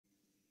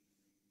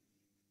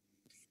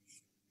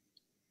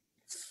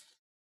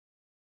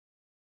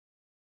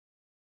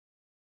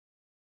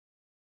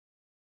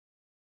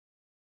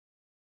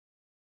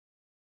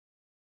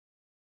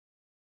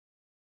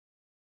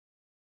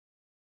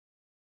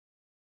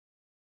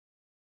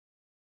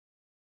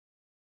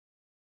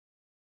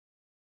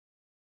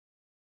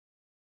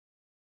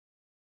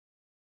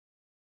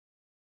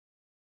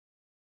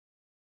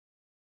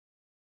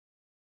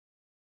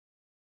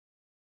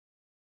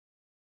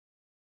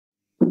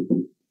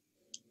Good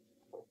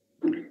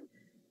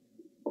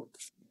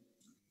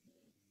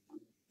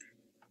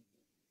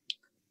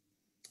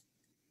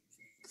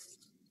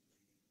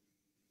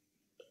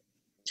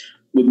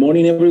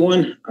morning,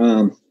 everyone.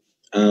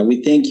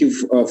 We thank you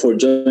for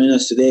joining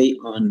us today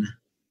on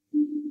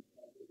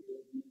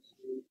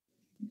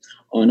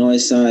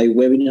OSI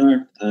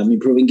webinar,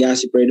 Improving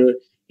Gas Separator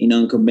in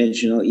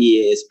Unconventional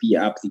ESP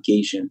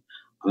Application.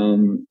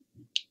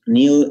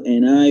 Neil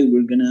and I,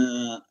 we're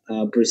gonna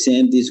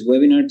present this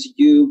webinar to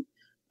you.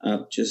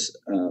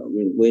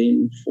 We're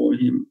waiting for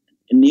him.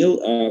 And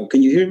Neil,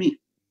 can you hear me?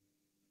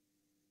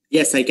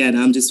 Yes, I can.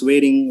 I'm just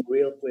waiting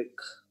real quick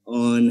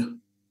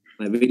on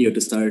my video to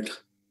start.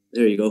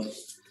 There you go.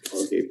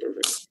 Okay,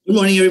 perfect. Good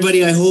morning,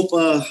 everybody. I hope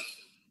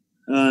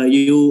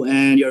you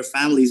and your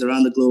families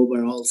around the globe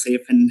are all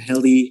safe and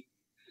healthy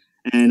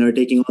and are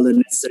taking all the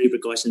necessary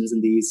precautions in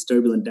these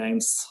turbulent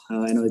times.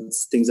 I know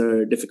things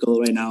are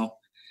difficult right now.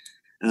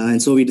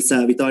 And so we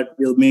thought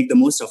we'll make the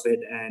most of it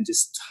and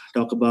just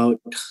talk about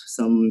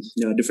some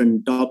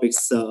different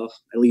topics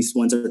at least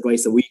once or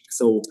twice a week.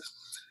 So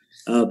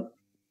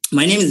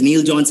my name is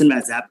Neil Johnson,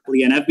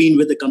 Zappley, and I've been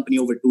with the company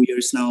over 2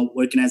 years now,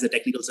 working as a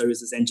technical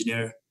services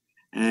engineer.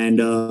 And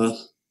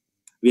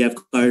we have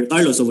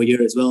Carlos over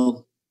here as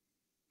well,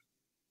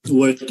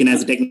 working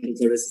as a technical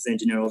services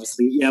engineer,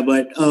 obviously. Yeah,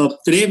 but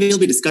today we'll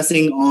be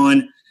discussing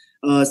on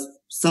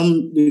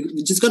we're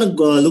just going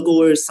to look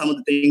over some of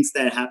the things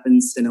that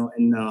happens, in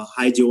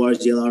high GOR,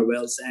 GLR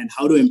wells and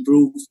how to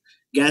improve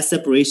gas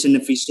separation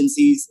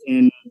efficiencies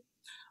in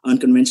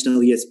unconventional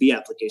ESP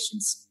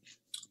applications.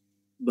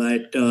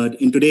 But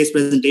in today's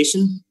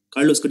presentation,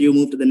 Carlos, could you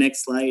move to the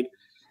next slide?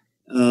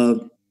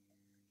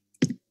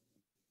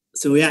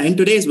 So yeah, in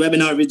today's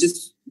webinar, we're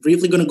just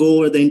briefly going to go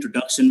over the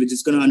introduction. We're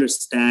just going to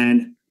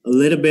understand a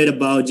little bit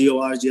about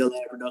GOR,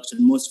 GLR production.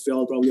 Most of you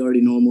all probably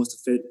already know most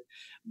of it.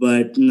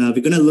 But we're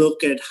going to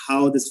look at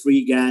how this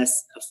free gas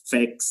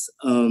affects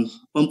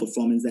pump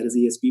performance, that is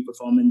ESP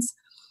performance.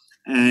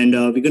 And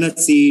we're going to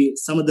see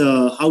some of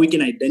how we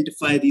can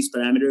identify these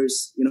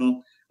parameters.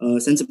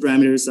 Sensor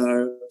parameters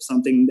are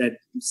something that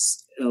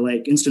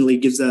instantly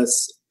gives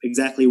us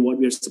exactly what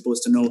we're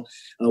supposed to know,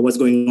 what's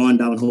going on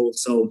downhole.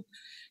 So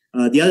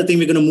the other thing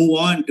we're going to move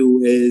on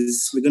to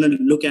is we're going to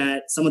look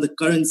at some of the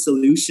current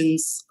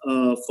solutions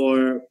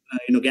for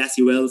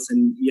gassy wells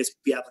and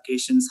ESP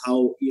applications,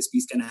 how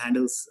ESPs can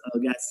handle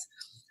gas,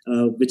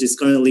 which is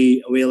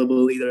currently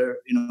available either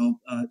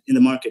in the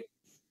market.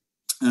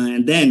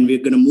 And then we're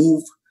going to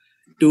move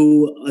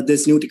to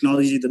this new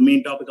technology, the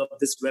main topic of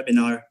this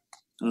webinar,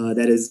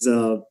 that is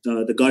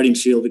the Guardian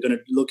Shield. We're going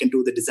to look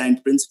into the design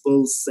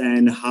principles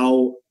and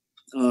how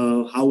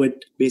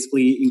it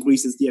basically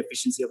increases the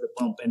efficiency of the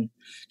pump and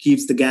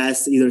keeps the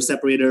gas either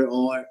separated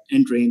or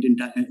entrained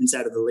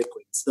inside of the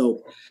liquid.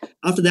 So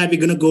after that, we're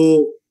going to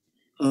go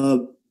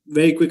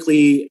very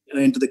quickly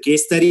into the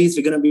case studies.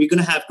 We're going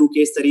to have 2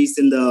 case studies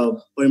in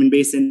the Permian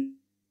Basin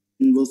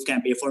in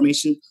Wolfcamp A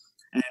formation.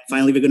 And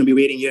finally, we're going to be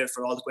waiting here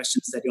for all the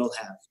questions that you all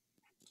have.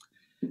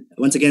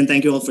 Once again,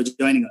 thank you all for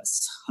joining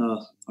us.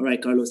 All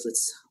right, Carlos,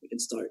 we can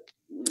start.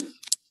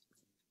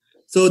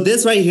 So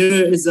this right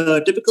here is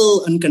a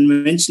typical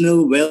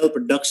unconventional well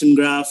production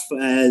graph,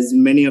 as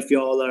many of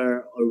y'all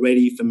are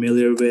already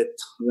familiar with.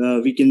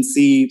 We can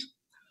see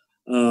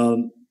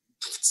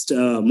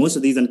most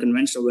of these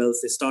unconventional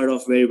wells, they start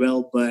off very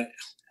well, but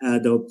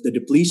the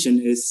depletion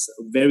is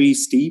very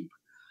steep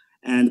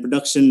and the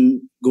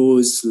production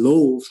goes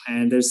low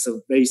and there's a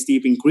very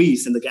steep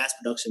increase in the gas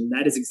production.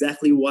 That is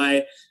exactly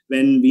why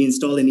when we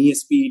install an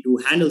ESP to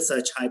handle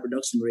such high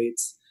production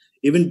rates,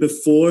 even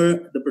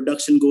before the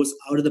production goes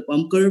out of the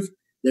pump curve,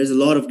 there's a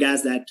lot of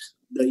gas that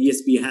the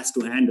ESP has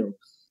to handle.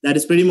 That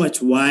is pretty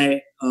much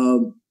why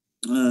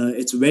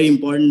it's very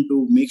important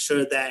to make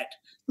sure that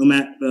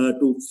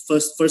to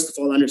first of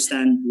all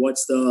understand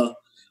what's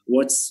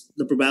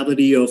the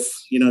probability of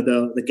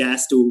the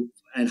gas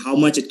and how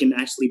much it can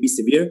actually be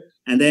severe,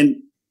 and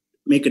then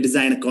make a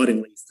design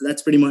accordingly. So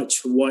that's pretty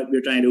much what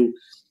we're trying to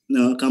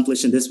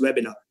accomplish in this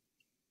webinar.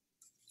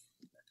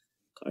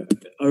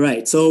 All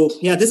right, so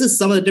yeah, this is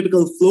some of the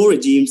typical flow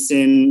regimes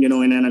in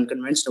an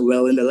unconventional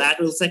well. In the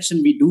lateral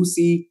section, we do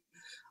see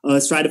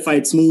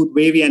stratified, smooth,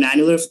 wavy, and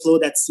annular flow.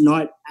 That's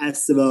not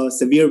as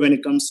severe when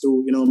it comes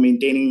to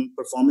maintaining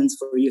performance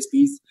for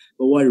ESPs.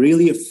 But what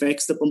really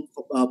affects the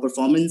pump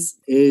performance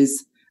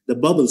is the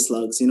bubble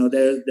slugs. There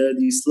are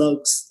these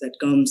slugs that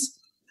comes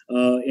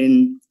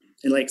in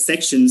like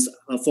sections,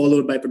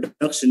 followed by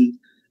production,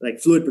 like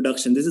fluid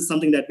production. This is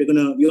something that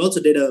we also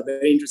did a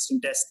very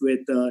interesting test with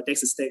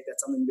Texas Tech.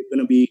 That's something we're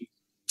going to be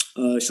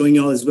showing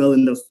you all as well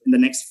in the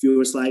next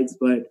few slides.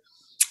 But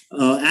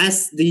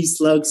as these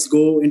slugs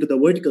go into the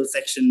vertical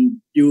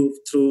section through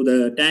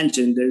the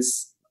tangent,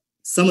 there's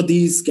some of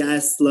these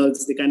gas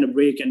slugs, they kind of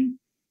break and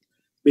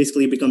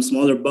basically become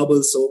smaller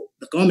bubbles. So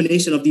the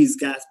combination of these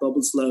gas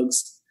bubble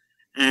slugs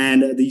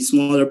and these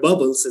smaller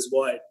bubbles is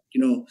what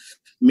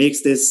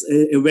makes this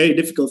very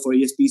difficult for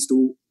ESPs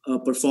to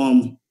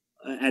perform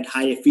at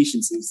high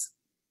efficiencies.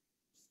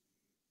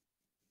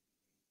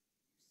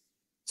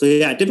 So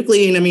yeah,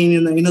 typically, in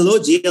a low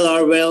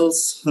GLR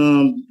wells,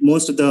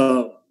 most of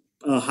the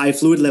high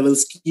fluid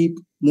levels keep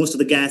most of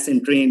the gas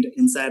entrained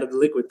inside of the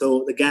liquid.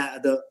 Though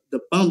the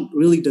pump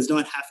really does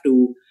not have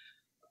to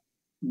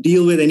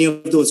deal with any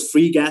of those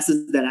free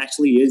gases that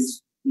actually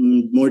is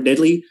more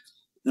deadly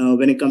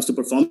when it comes to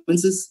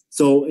performances.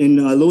 So in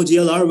low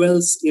GLR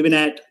wells, even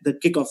at the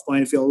kickoff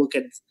point, if you look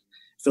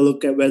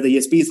at where the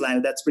ESPs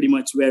landed, that's pretty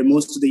much where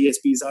most of the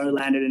ESPs are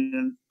landed in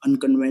an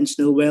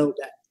unconventional well.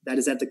 That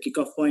is at the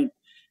kickoff point.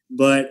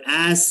 But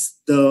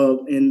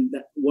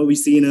what we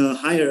see in a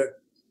higher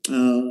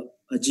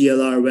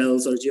GLR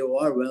wells or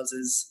GOR wells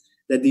is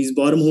that these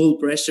bottom hole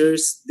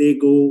pressures, they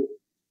go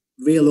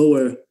way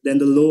lower than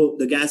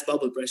the gas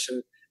bubble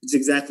pressure. It's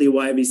exactly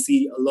why we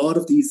see a lot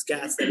of these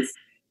gas that is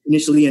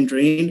initially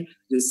entrained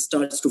just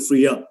starts to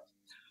free up.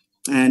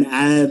 And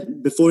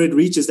before it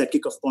reaches that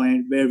kickoff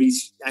point where we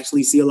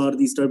actually see a lot of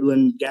these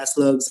turbulent gas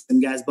slugs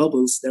and gas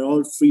bubbles, they're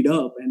all freed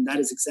up. And that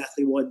is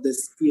exactly what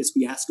this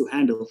ESP has to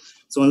handle.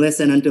 So unless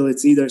and until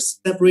it's either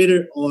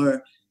separated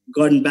or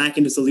gotten back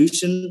into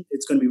solution,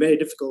 it's going to be very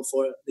difficult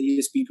for the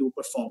ESP to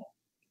perform.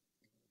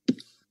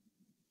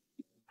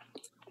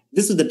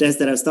 This is the test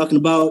that I was talking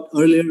about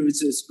earlier,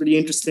 which is pretty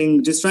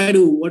interesting.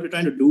 What we're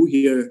trying to do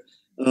here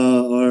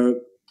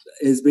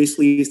is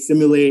basically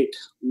simulate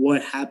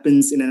what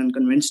happens in an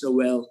unconventional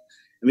well.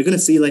 And we're going to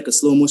see like a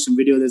slow motion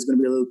video. There's going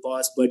to be a little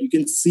pause, but you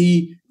can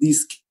see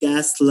these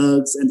gas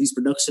slugs and these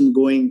production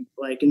going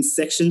like in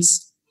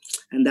sections.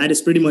 And that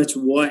is pretty much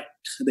what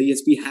the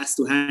ESP has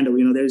to handle.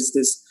 There's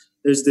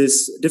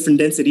this different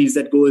densities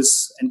that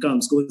goes and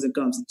comes.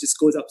 It just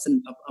goes up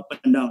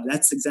and down.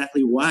 That's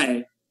exactly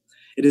why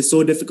it is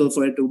so difficult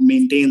for it to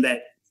maintain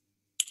that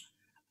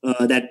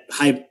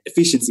high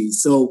efficiency.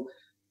 So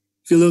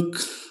if you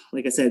look,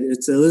 like I said,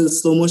 it's a little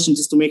slow motion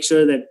just to make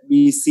sure that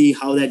we see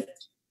how that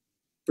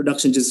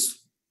production just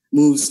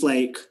moves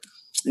like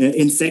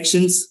in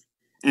sections.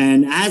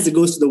 And as it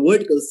goes to the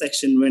vertical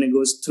section, when it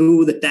goes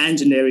through the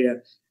tangent area,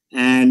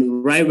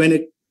 and right when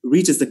it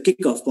reaches the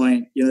kickoff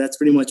point, that's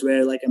pretty much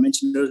where, like I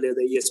mentioned earlier,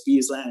 the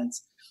ESP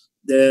lands.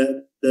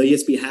 The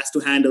ESP has to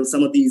handle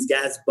some of these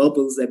gas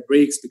bubbles that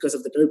breaks because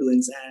of the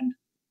turbulence, and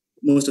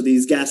most of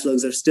these gas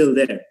slugs are still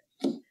there.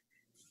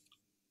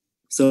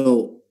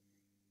 So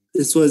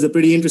this was a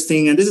pretty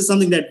interesting, and this is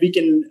something that we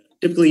can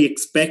typically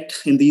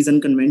expect in these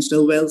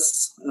unconventional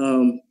wells,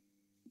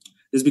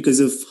 just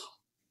because of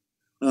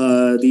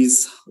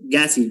these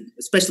gassy,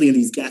 especially in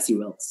these gassy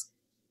wells.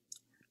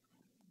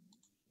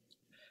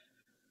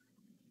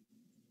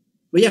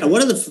 But yeah,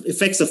 what are the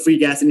effects of free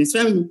gas?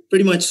 And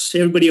pretty much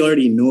everybody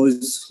already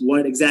knows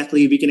what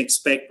exactly we can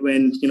expect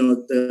when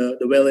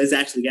the well is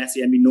actually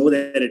gassy, and we know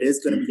that it is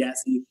going to be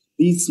gassy.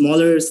 These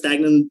smaller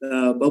stagnant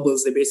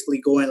bubbles, they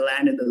basically go and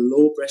land in the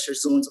low pressure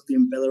zones of the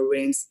impeller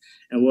vanes.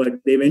 And what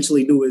they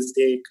eventually do is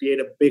they create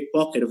a big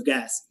pocket of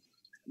gas,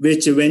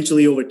 which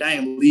eventually over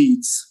time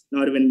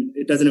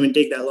it doesn't even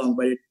take that long,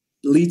 but it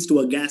leads to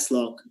a gas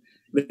lock,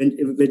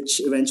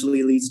 which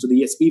eventually leads to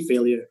the ESP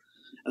failure.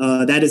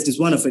 That is just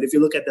one of it. If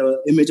you look at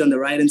the image on the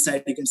right-hand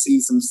side, you can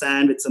see some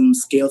sand with some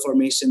scale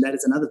formation. That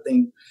is another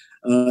thing,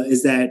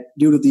 is that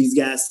due to these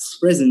gas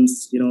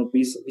presence,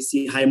 we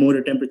see high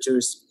motor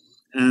temperatures,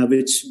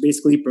 which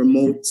basically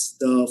promotes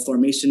the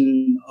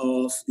formation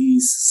of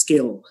these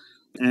scale.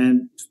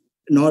 And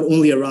not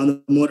only around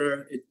the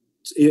motor,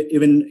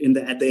 even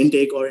at the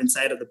intake or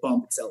inside of the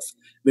pump itself,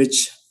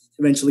 which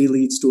eventually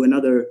leads to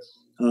another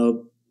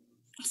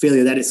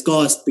failure that is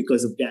caused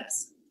because of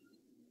gas.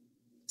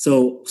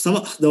 So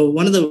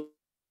one of the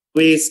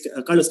ways,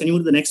 Carlos, can you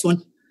move to the next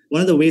one?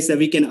 One of the ways that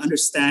we can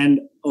understand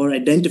or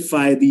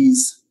identify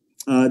these,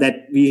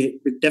 that we're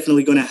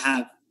definitely going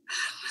to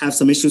have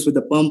some issues with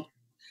the pump,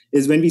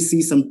 is when we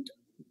see some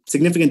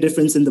significant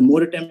difference in the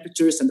motor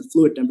temperatures and the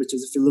fluid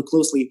temperatures. If you look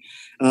closely,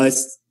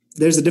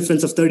 there's a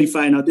difference of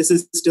 35. Now, this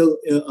is still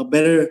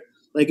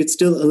it's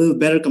still a little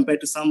better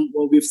compared to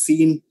what we've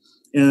seen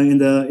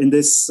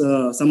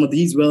some of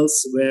these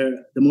wells where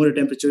the motor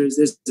temperatures,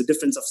 there's a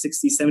difference of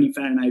 60, 70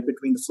 Fahrenheit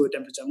between the fluid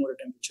temperature and motor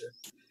temperature.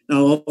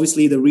 Now,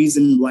 obviously, the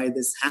reason why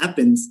this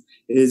happens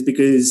is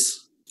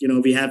because,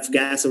 we have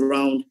gas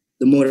around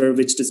the motor,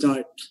 which does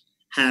not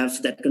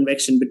have that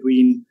convection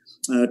between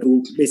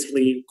to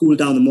basically cool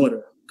down the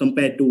motor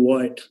compared to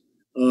what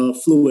a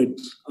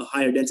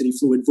higher density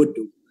fluid would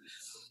do.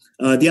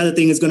 The other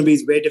thing is going to be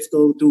it's very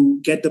difficult to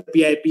get the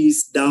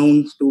PIPs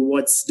down to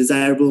what's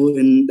desirable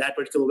in that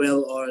particular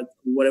well or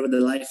whatever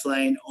the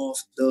lifeline of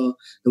the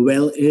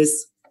well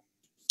is.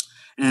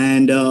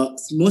 And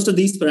most of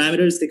these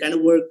parameters, they kind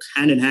of work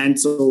hand in hand.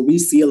 So we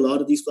see a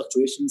lot of these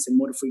fluctuations in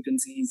motor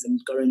frequencies and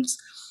currents.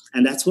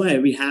 And that's why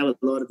we have a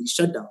lot of these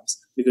shutdowns,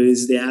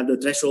 because they have the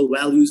threshold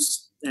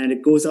values and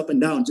it goes up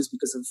and down just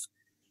because of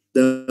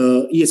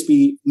the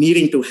ESP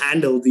needing to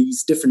handle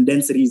these different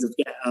densities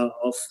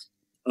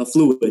of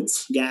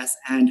fluids, gas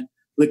and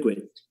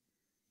liquid.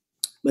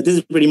 But this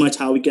is pretty much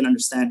how we can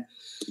understand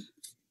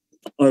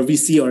or we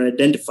see or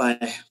identify.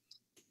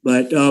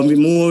 But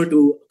more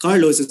to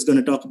Carlos is going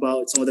to talk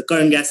about some of the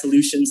current gas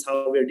solutions,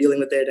 how we're dealing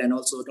with it, and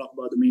also talk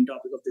about the main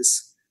topic of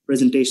this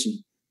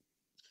presentation.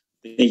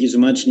 Thank you so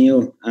much,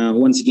 Neil.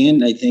 Once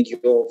again, I thank you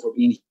all for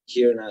being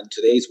here on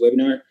today's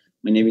webinar.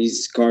 My name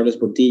is Carlos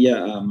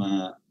Portilla. I'm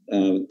a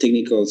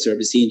technical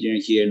service engineer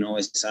here in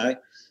OSI.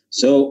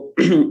 So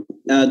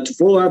to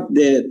follow up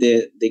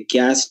the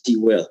gassy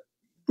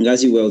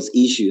wells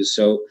issues.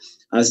 So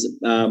as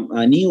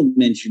Neil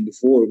mentioned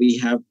before, we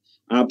have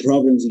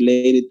problems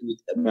related with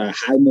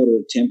high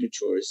motor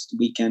temperatures.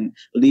 We can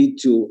lead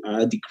to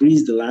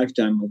decrease the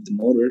lifetime of the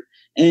motor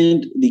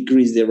and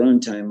decrease the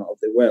runtime of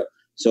the well.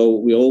 So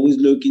we're always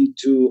looking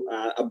to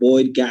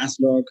avoid gas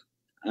lock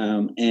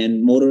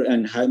and motor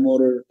and high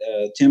motor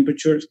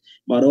temperatures,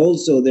 but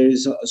also there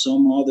is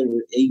some other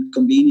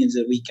inconvenience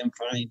that we can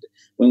find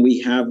when we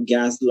have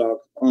gas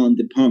lock on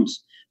the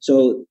pumps.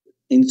 So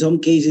in some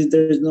cases,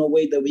 there is no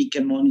way that we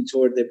can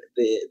monitor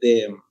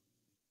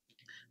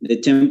the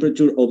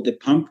temperature of the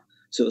pump.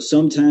 So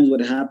sometimes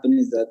what happens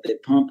is that the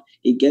pump,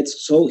 it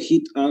gets so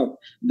heat up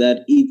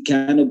that it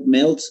kind of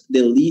melts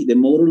the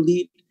motor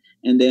lead.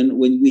 And then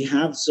when we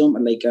have some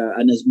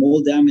a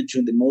small damage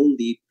on the motor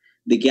lead,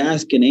 the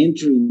gas can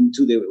enter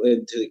into the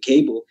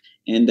cable,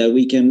 and that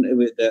we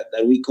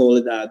call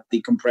it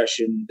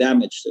decompression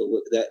damage.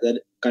 So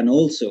that can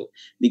also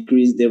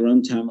decrease the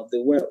runtime of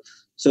the well.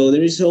 So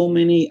there is so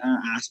many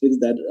aspects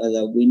that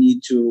we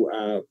need to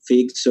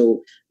fix.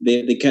 So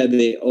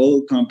the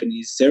oil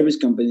companies, service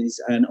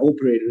companies, and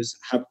operators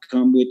have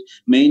come with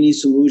many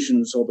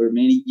solutions over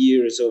many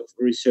years of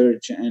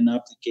research and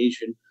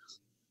application.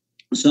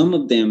 Some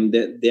of them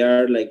that they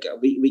are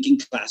we can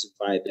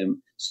classify them.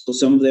 So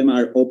some of them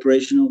are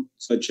operational,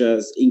 such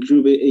as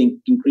increasing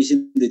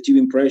the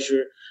tubing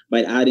pressure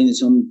by adding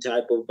some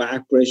type of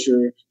back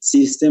pressure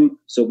system.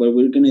 So what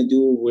we're going to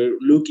do, we're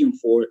looking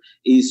for,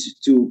 is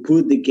to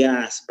put the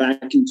gas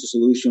back into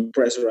solution,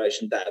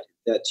 pressurizing that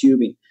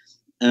tubing.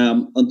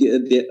 On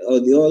the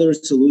other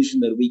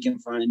solution that we can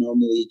find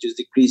normally, just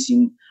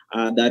decreasing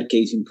that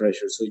casing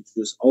pressure. So you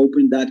just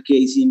open that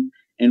casing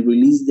and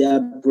release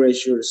that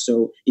pressure.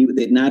 So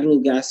the natural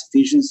gas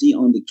efficiency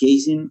on the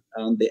casing,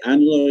 on the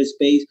annular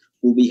space,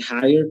 will be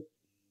higher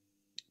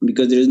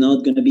because there's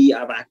not going to be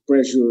a back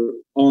pressure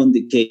on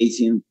the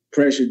casing,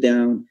 pressure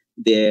down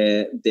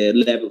the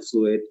level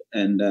fluid,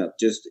 and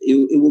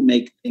it will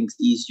make things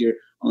easier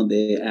on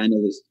the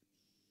annulus.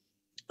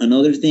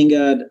 Another thing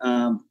that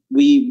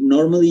we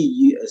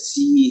normally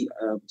see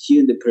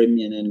here in the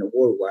Permian and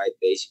worldwide,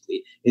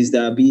 basically, is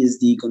the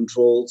BSD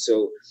control.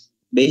 So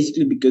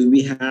basically, because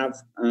we have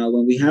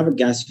when we have a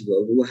gas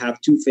well, we will have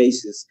two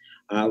phases.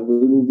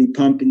 We will be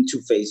pumping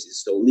two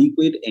phases, so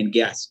liquid and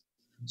gas.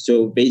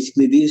 So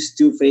basically, these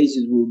two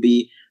phases will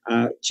be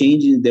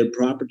changing their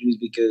properties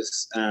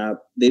because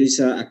there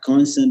is a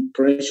constant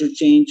pressure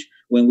change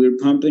when we're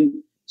pumping.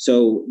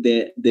 So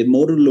the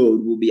motor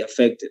load will be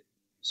affected.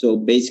 So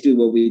basically,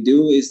 what we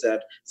do is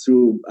that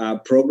through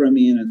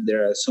programming, and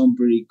there are some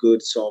pretty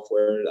good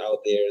software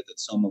out there that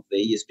some of the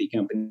ESP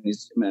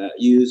companies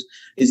use,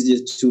 is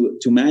just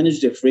to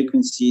manage the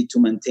frequency to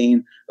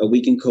maintain what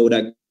we can call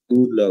a good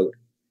load,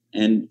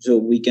 and so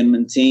we can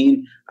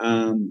maintain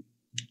the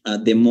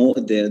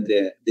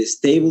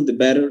stable, the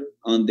better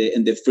on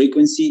the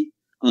frequency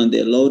on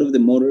the load of the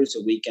motor,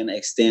 so we can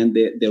extend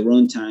the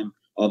runtime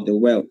of the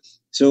well.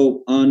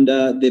 So on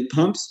the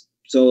pumps.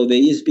 So the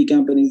ESP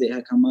companies, they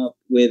have come up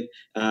with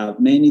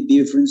many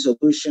different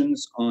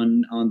solutions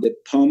on the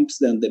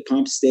pumps and the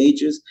pump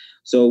stages.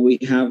 So we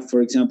have,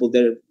 for example,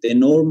 the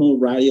normal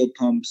radial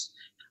pumps.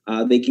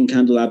 They can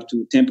handle up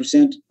to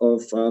 10%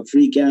 of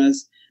free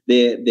gas.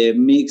 The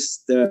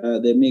mixed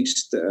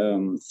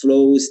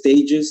flow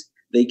stages,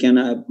 they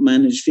can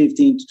manage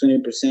 15 to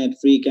 20%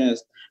 free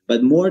gas.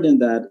 But more than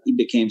that, it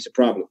becomes a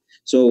problem.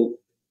 So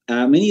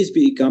many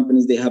ESP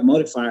companies, they have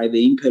modified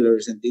the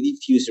impellers and the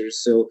diffusers.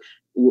 So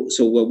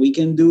what we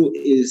can do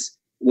is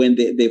when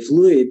the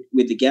fluid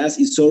with the gas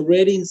is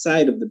already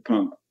inside of the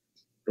pump,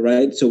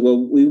 right? So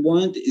what we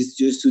want is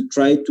just to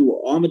try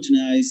to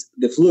homogenize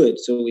the fluid.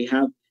 So we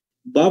have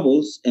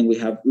bubbles and we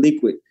have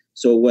liquid.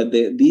 So what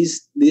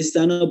these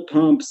kind of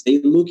pumps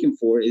they're looking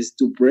for is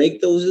to break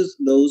those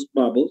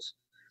bubbles.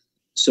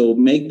 So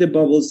make the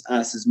bubbles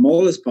as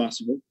small as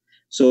possible.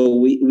 So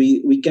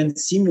we can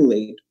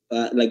simulate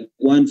like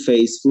one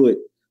phase fluid.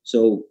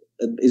 So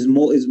is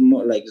more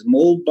like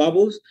small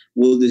bubbles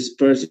will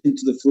disperse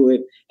into the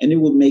fluid, and it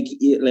will make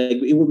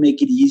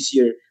it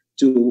easier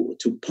to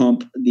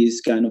pump this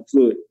kind of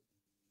fluid.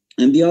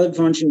 And the other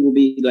function will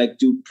be like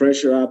to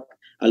pressure up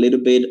a little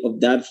bit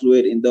of that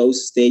fluid in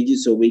those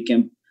stages, so we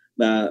can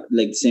like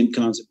the same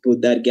concept,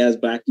 put that gas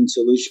back in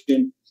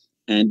solution,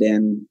 and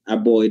then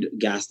avoid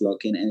gas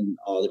locking and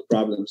other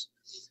problems.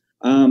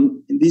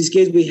 In this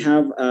case, we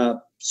have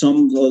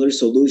some other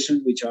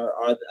solutions which are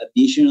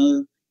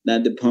additional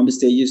than the pump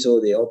stages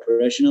or the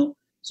operational.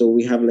 So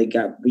we have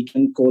we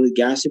can call it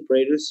gas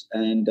separators,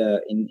 and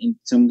in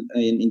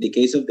the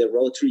case of the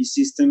rotary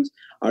systems,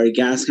 are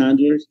gas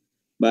handlers.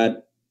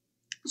 But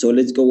so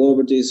let's go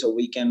over this so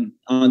we can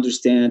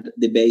understand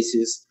the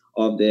basis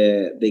of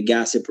the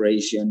gas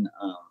separation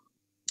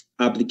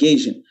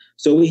application.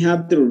 So we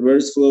have the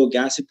reverse flow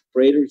gas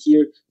separator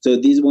here. So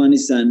this one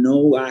is a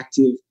no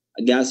active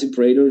gas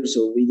separator.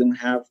 So we don't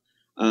have.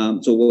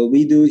 So what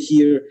we do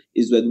here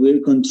is that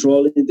we're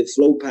controlling the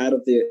flow path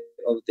of the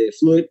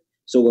fluid.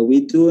 So what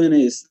we're doing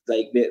is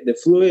like the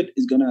fluid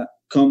is gonna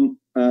come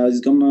is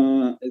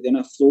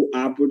gonna flow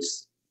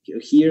upwards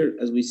here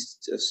as we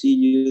see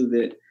you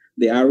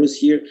the arrows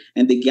here,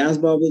 and the gas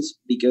bubbles,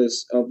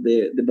 because of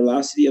the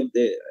velocity of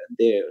the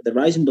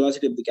rising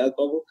velocity of the gas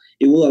bubble,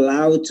 it will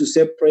allow it to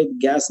separate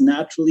gas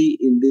naturally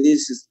in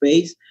this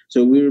space.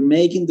 So we're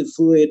making the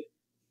fluid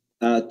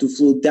to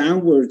flow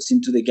downwards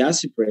into the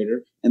gas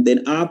separator and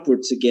then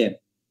upwards again.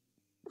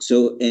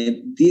 So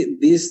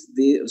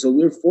so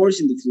we're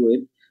forcing the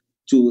fluid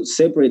to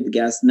separate the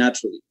gas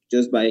naturally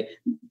just by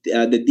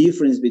the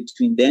difference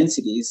between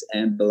densities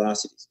and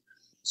velocities.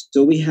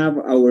 So we have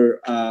our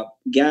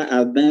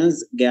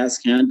advanced gas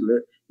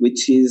handler,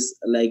 which is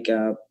like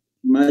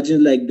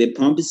imagine like the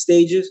pump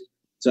stages.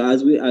 So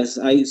as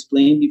I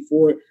explained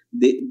before,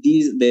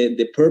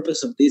 the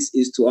purpose of this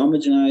is to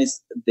homogenize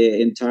the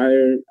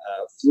entire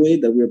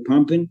fluid that we're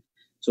pumping.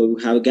 So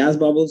we have gas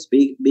bubbles,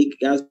 big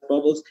gas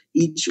bubbles.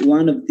 Each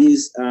one of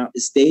these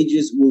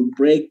stages will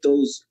break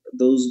those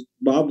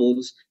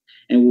bubbles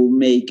and will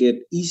make it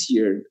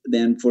easier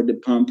than for the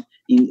pump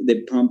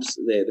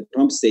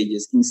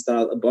stages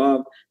installed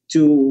above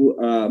to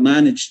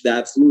manage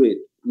that fluid,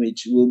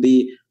 which will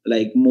be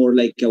like more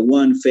like a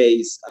one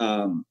phase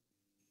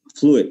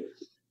fluid.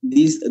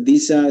 This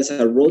is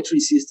a rotary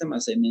system,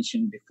 as I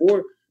mentioned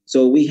before.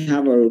 So we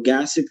have our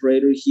gas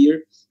separator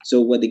here.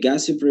 So what the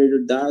gas separator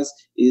does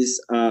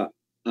is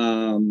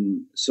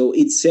so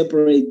it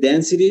separates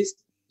densities.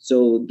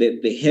 So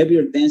the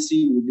heavier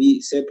density will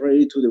be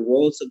separated to the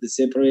walls of the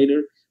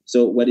separator.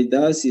 So what it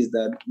does is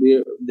that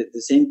we're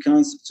the same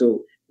concept.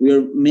 So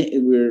we're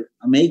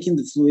making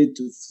the fluid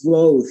to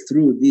flow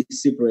through this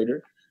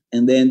separator,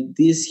 and then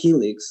this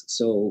helix.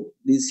 So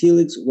this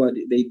helix, what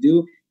they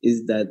do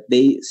is that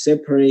they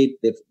separate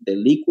the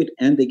liquid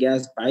and the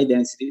gas by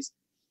densities,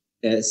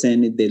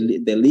 sending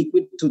the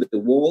liquid to the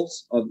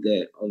walls of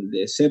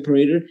the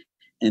separator,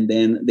 and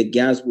then the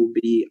gas will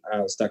be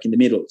stuck in the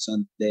middle.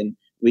 So then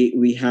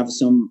we have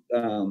some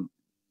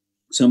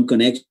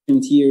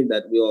connections here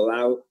that will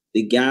allow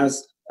the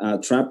gas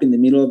trapped in the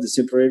middle of the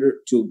separator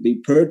to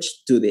be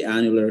purged to the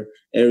annular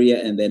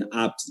area and then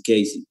up to the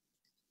casing.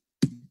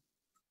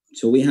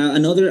 So we have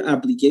another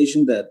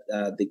application that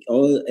the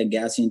oil and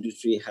gas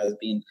industry has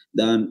been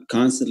done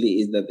constantly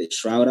is that the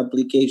shroud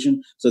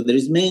application. So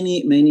there's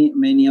many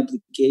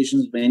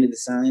applications, many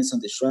designs on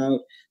the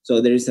shroud.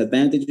 So there is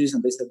advantages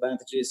and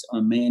disadvantages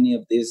on many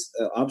of these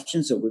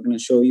options. So we're going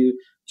to show you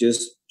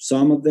just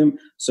some of them.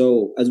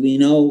 So as we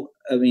know,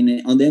 I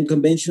mean, on the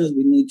unconventionals,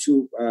 we need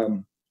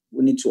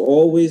to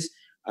always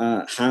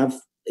have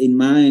in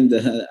mind.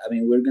 I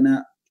mean, we're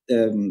gonna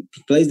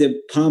place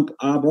the pump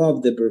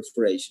above the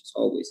perforations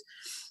always.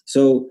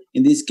 So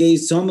in this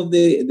case, some of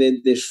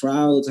the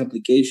shrouds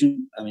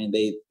application, I mean,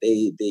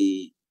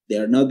 they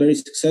are not very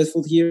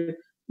successful here,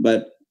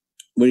 but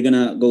we're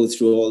gonna go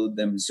through all of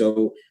them.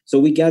 So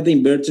we got the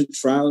inverted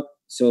shroud.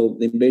 So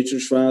the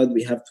inverted shroud,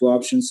 we have two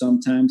options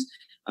sometimes.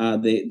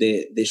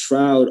 The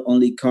shroud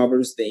only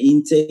covers the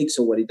intake.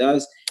 So what it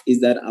does is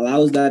that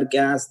allows that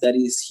gas that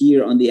is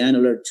here on the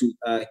annular to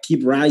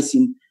keep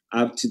rising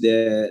up to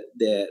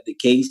the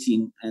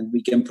casing, and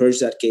we can purge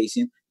that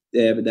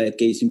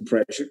casing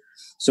pressure.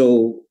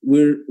 So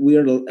we're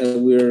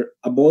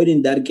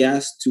avoiding that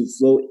gas to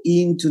flow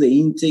into the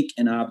intake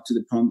and up to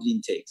the pump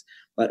intakes.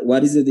 But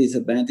what is the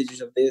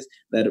disadvantages of this?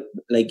 That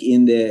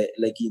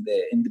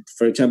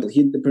for example,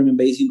 here in the Permian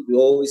Basin, we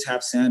always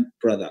have sand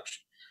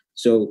production.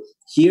 So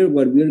here,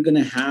 what we're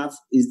gonna have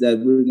is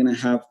that we're gonna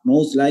have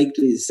most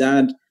likely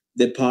sand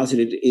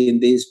deposited in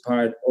this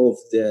part of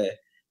the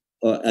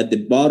at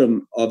the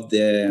bottom of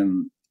the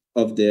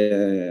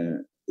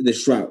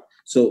shroud.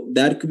 So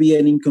that could be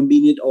an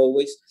inconvenient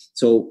always.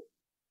 So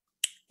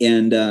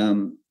and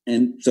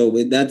so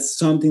that's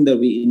something that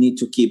we need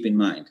to keep in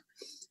mind.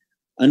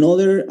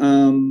 Another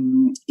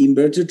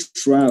inverted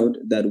shroud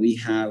that we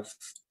have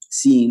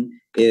seen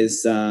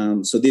is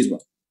so this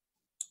one.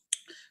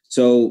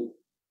 So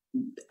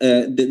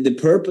the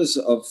purpose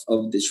of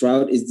the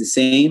shroud is the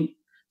same.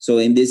 So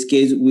in this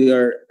case, we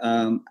are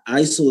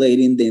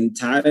isolating the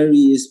entire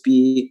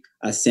ESP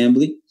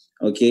assembly.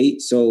 Okay.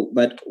 So,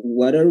 but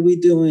what are we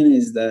doing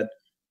is that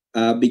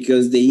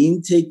because the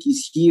intake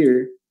is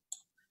here,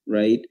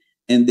 right,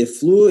 and the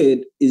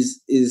fluid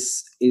is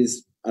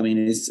I mean,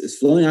 it's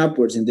flowing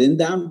upwards and then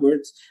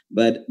downwards,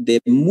 but the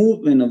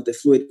movement of the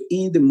fluid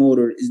in the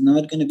motor is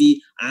not going to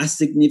be as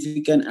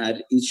significant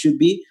as it should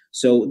be.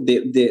 So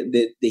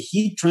the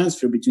heat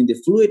transfer between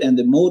the fluid and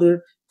the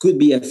motor could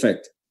be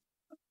affected.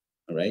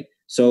 All right.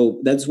 So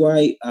that's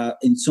why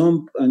in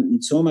some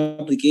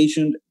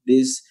application,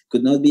 this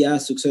could not be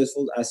as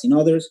successful as in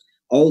others.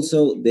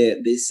 Also,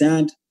 the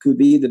sand could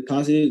be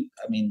deposited,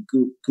 I mean,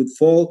 could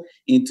fall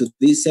into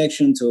this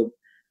section. So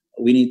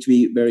we need to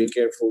be very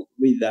careful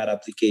with that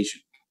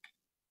application.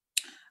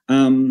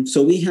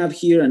 So we have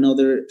here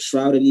another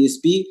shrouded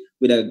ESP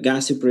with a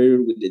gas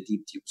separator with the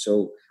deep tube.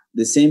 So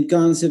the same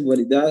concept, what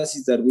it does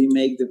is that we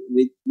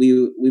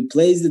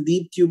place the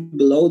deep tube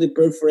below the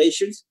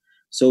perforations.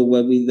 So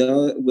what we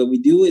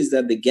do is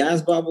that the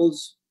gas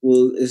bubbles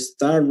will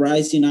start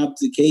rising up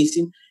the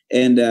casing,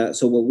 and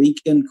so what we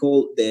can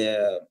call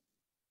the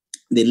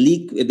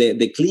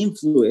clean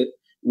fluid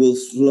will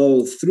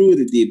flow through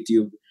the deep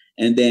tube,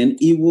 and then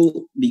it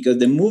will, because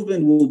the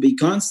movement will be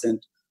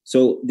constant,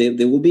 so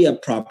there will be a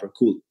proper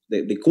cool.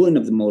 The cooling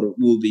of the motor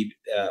will be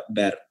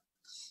better.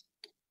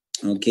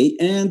 Okay,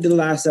 and the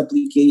last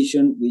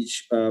application,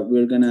 which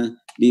we're gonna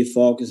be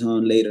focused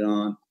on later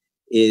on,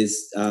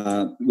 is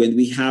when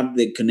we have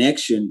the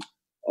connection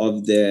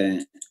of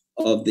the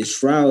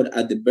shroud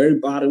at the very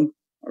bottom.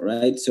 All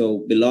right,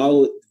 so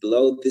below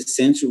the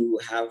sensor, we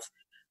will have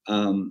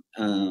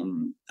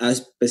a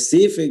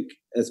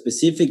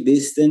specific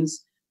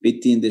distance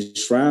between the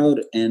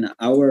shroud and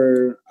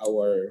our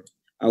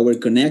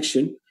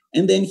connection,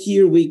 and then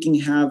here we can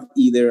have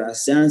either a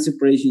sand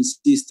separation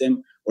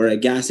system or a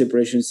gas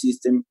separation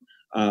system,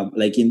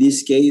 like in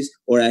this case,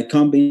 or a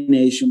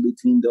combination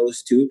between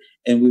those two,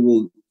 and we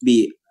will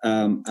be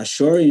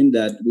assuring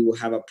that we will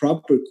have a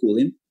proper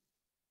cooling.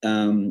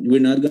 We're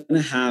not going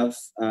to have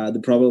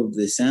the problem of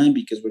the sand,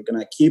 because we're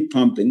going to keep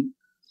pumping,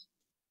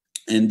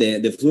 and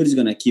the fluid is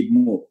going to keep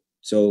moving.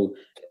 So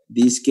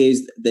this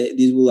case,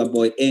 this will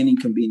avoid any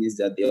inconvenience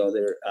that the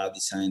other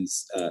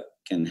designs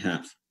can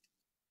have.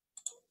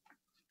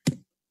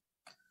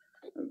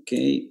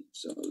 Okay,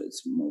 so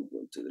let's move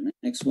on to the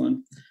next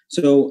one.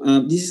 So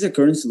this is a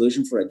current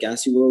solution for a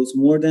gassy wells,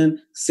 more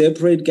than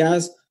separate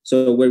gas.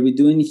 So what we're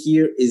doing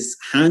here is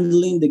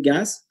handling the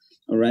gas.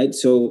 All right,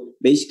 so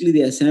basically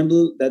the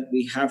assembly that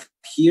we have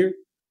here,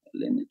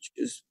 let me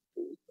just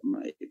pull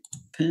my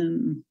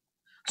pen.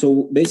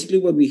 So basically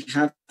what we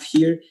have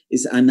here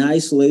is an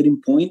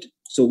isolating point.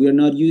 So we're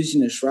not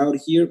using a shroud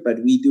here,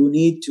 but we do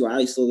need to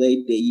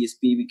isolate the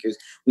ESP, because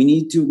we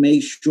need to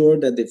make sure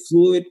that the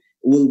fluid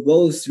will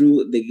go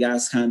through the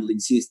gas handling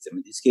system.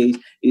 In this case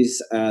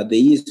is the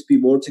ESP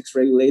vortex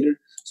regulator.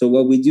 So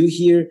what we do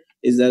here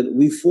is that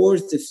we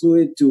force the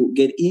fluid to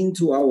get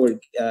into our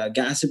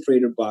gas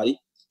separator body.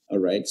 All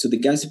right, so the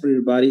gas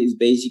separator body is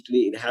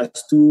basically, it has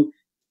two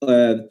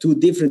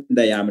different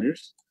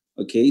diameters.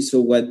 Okay, so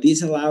what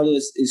this allows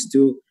us is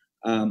to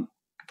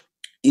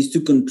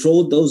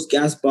control those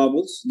gas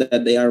bubbles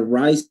that they are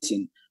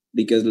rising,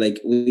 because like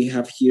we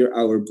have here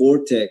our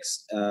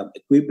vortex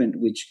equipment,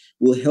 which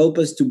will help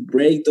us to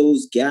break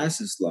those gas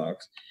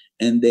slugs,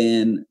 and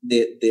then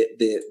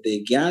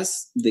the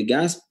gas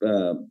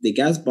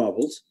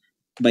bubbles,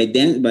 by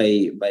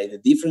the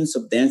difference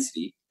of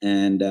density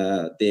and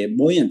the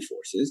buoyant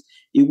forces,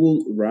 they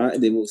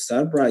will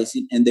start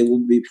rising, and they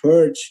will be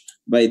purged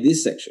by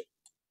this section.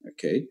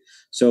 Okay,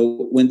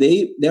 so when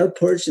they are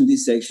purged in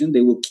this section,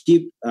 they will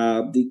keep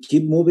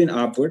moving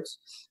upwards.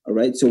 All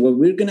right, so what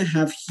we're gonna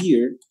have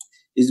here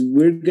is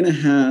we're gonna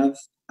have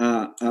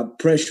a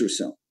pressure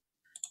zone.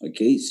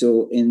 Okay,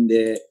 so in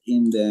the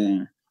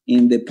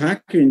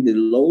packer, in the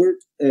lower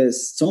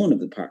zone of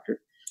the packer,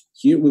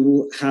 here we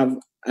will have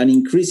an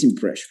increase in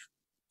pressure.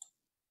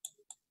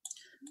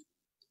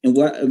 And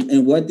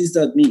what does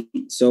that mean?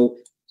 So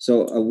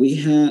we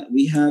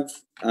have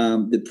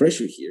the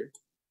pressure here.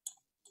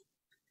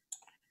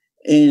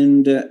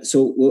 And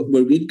so what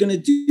we're going to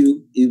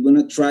do is we're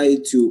going to try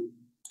to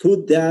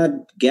put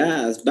that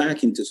gas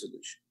back into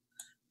solution.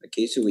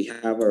 Okay, so we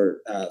have our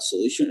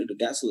solution, the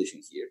gas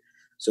solution here.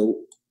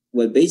 So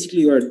what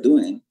basically we are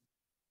doing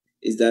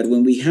is that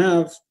when we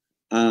have,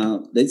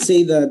 let's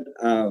say that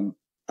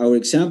our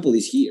example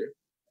is here,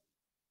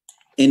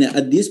 and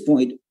at this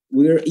point,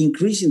 we're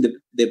increasing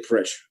the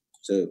pressure.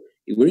 So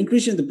if we're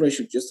increasing the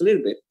pressure just a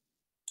little bit,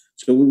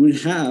 so we will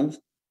have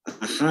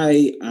a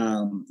high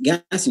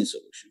gassing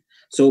solution.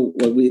 So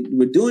what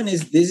we're doing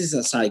is, this is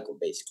a cycle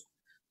basically.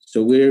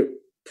 So we're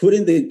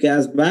putting the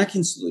gas back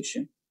in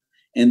solution,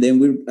 and then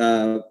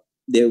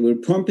we're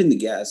pumping the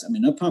gas. I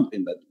mean, not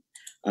pumping, but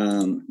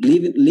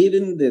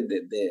leaving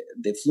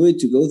the fluid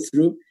to go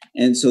through.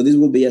 And so this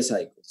will be a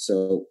cycle.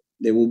 So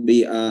there will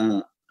be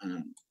an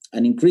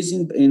increase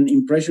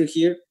in pressure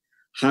here,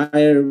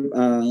 higher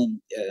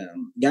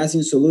gas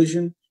in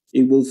solution.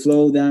 It will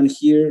flow down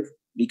here,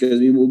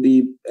 because it will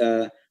be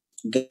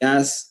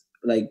gas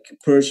like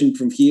purging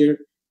from here,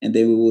 and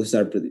then we will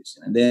start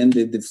producing. And then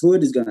the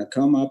fluid is gonna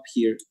come up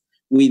here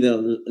with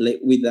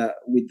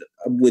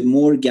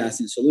more gas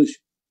in solution.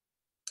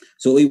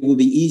 So it will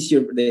be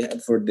easier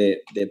for the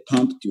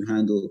pump to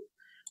handle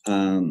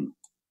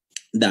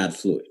that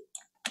fluid.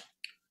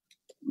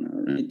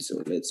 All right,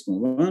 so let's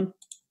move on.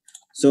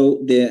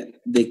 So the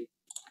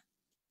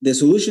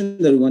solution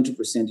that we want to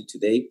present you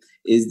today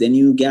is the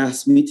new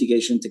gas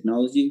mitigation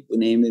technology. We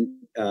named it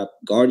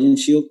Guardian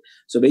Shield.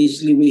 So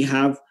basically, we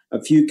have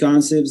a few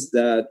concepts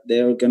that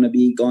they're going to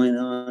be going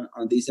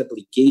on this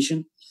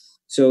application.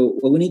 So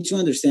what we need to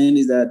understand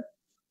is that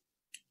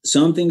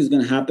something is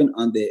going to happen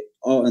on the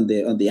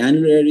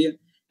annular area,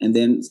 and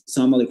then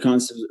some other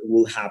concepts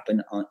will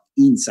happen on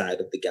inside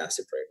of the gas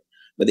separator.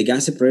 But the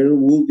gas separator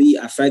will be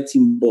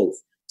affecting both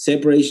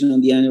separation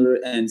on the annular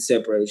and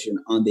separation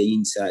on the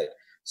inside.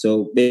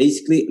 So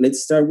basically,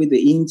 let's start with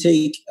the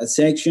intake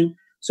section.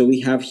 So we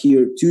have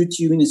here two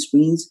tubing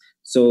screens.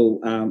 So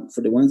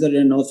for the ones that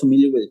are not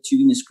familiar with the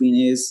tubing screen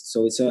is,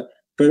 so it's a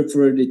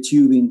perforated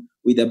tubing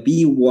with a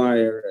B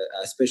wire,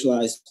 a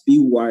specialized B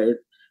wire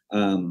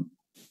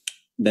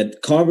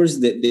that covers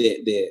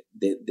the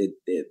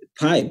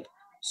pipe.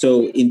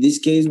 So in this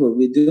case, what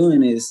we're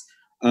doing is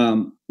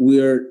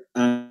we're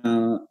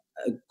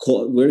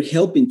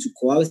helping to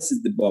coalesce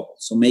the bubbles,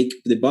 so make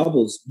the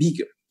bubbles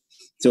bigger.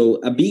 So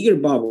a bigger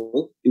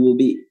bubble, it will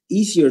be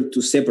easier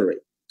to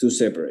separate.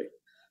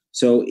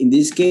 So in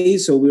this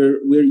case, so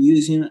we're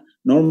using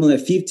normally a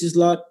 50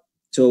 slot.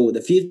 So the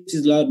 50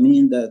 slot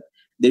means that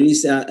there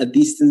is a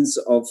distance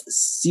of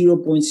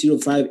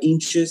 0.05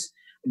 inches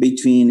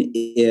between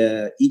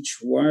each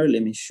wire.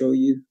 Let me show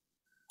you.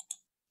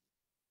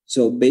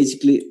 So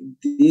basically,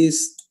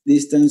 this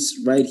distance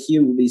right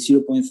here will be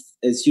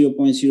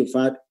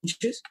 0.05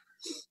 inches.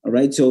 All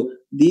right. So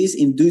this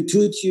in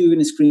two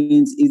tubing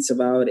screens, it's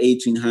about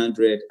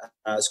 1,800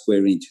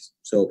 square inches.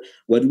 So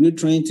what we're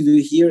trying to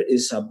do here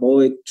is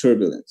avoid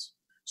turbulence.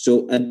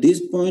 So at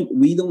this point,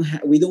 we don't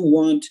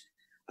want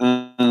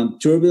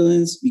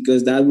turbulence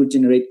because that would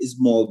generate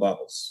small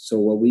bubbles. So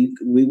what we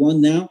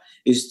want now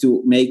is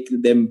to make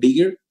them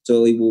bigger,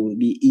 so it will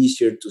be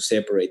easier to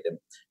separate them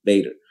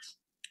later.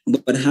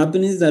 But what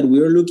happens is that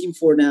we're looking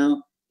for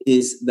now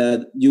is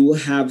that you will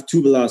have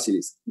two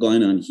velocities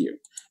going on here.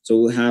 So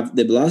we'll have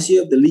the velocity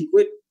of the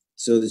liquid,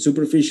 so the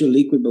superficial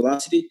liquid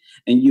velocity,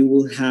 and you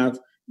will have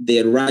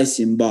the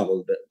rising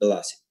bubble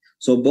velocity.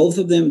 So both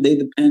of them, they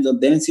depend on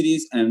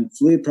densities and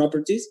fluid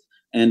properties,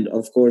 and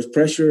of course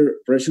pressure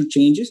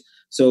changes.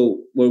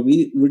 So what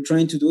we're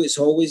trying to do is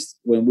always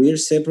when we're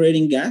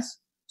separating gas,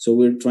 so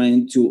we're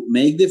trying to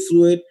make the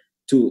fluid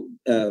to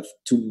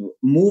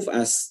move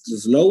as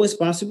slow as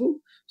possible.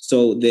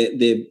 So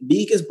the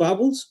biggest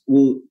bubbles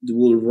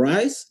will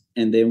rise,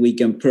 and then we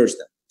can burst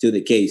them to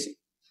the casing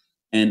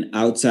and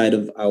outside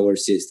of our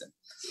system.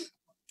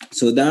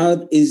 So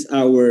that is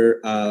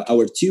our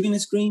tubing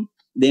screen.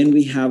 Then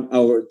we have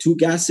our two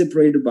gas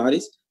separator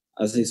bodies.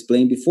 As I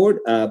explained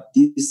before,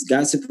 these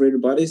gas separator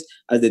bodies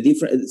are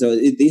these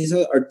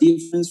are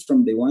different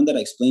from the one that I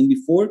explained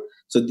before.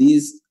 So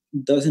these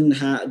don't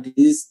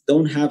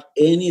have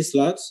any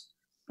slots.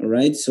 All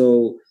right.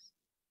 So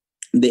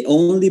the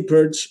only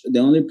purge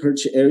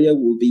area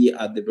will be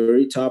at the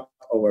very top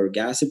of our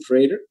gas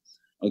separator.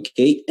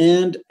 Okay,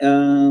 and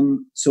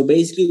so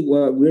basically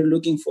what we're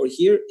looking for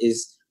here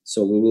is,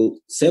 so we will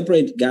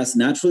separate gas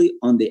naturally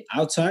on the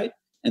outside,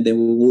 and then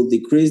we will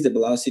decrease the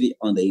velocity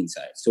on the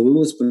inside. So we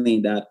will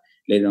explain that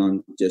later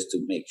on just to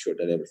make sure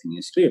that everything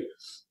is clear.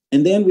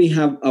 And then we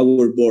have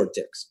our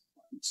vortex.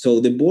 So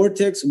the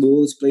vortex, we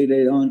will explain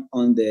later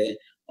on the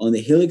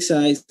helix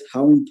size,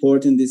 how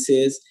important this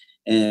is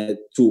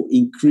to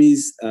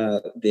enhance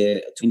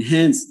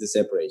the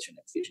separation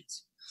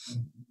efficiency.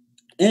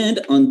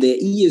 And on the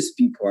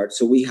ESP part,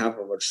 so we have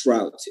our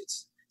shroud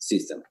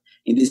system.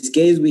 In this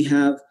case, we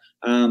have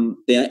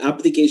the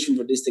application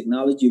for this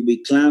technology.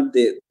 We clamp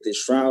the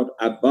shroud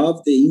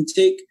above the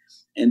intake,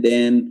 and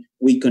then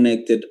we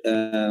connected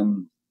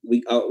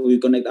we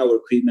connect our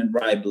equipment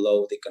right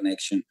below the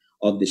connection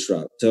of the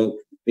shroud. So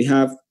we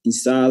have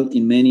installed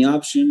in many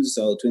options,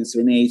 so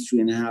 27/8,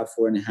 3.5,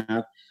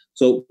 4.5.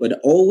 So, but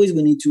always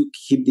we need to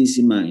keep this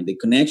in mind, the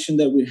connection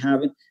that we're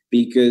having,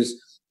 because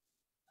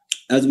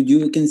as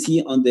you can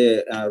see on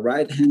the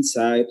right-hand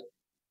side,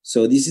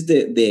 so this is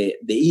the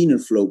inner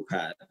flow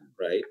pattern,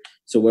 right?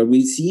 So what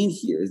we're seeing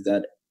here is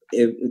that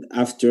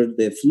after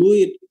the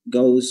fluid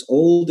goes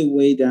all the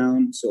way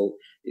down, so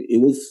it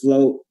will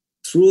flow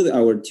through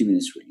our tubing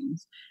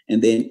screens,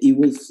 and then it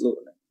will flow.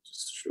 Let me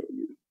just show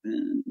you,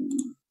 and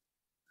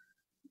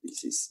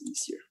this is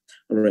easier.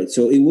 All right,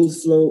 so it will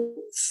flow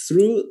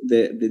through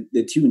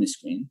the tubing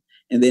screen,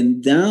 and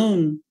then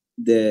down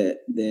the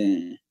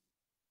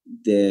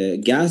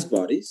gas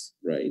bodies,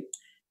 right?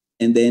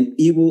 And then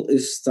it will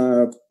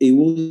start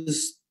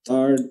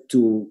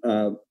to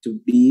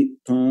be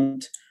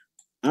pumped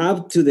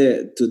up to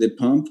the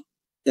pump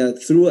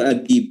through a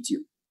deep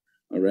tube.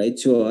 All right,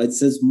 so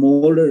it's a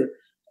smaller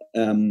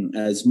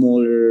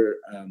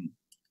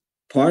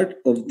part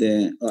of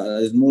the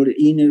smaller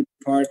inner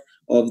part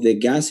of the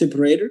gas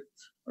separator.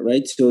 All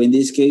right, so in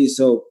this case,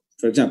 so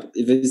for example,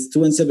 if it's 2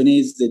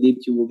 7/8, the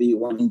deep tube will be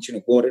 1.25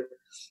 inches.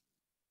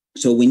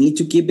 So we need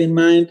to keep in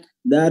mind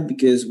that,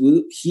 because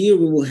we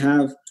will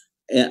have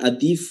a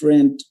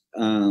different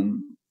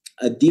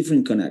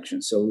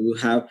connection. So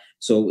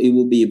it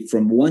will be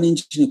from 1.25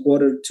 inches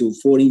to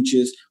 4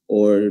 inches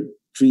or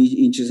 3.5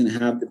 inches,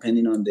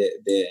 depending on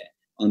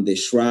the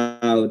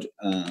shroud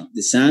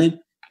design.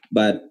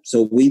 But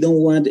so we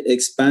don't want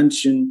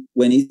expansion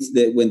when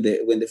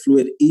the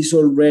fluid is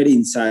already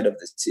inside of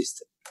the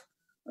system.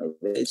 All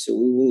right, so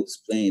we will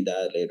explain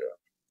that later on.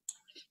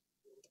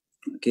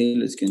 Okay,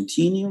 let's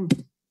continue. 1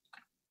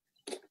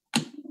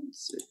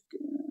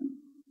 second.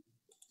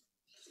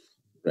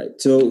 Right,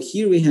 So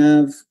here we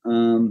have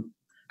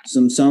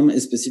some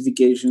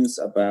specifications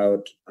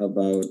about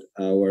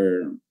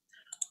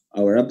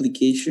our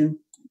application.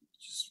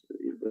 Just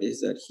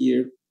erase that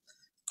here.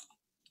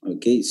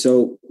 Okay,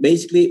 so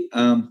basically,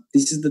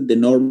 this is the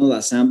normal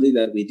assembly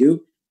that we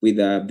do with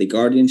the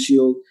Guardian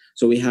Shield.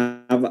 So we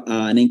have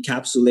an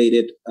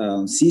encapsulated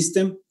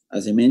system,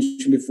 as I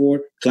mentioned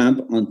before, clamp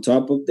on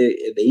top of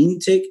the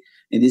intake.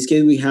 In this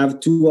case, we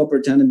have two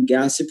upper tandem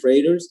gas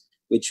separators,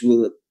 which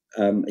will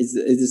is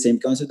the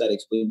same concept that I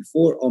explained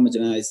before,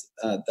 homogenize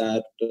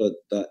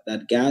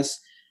that gas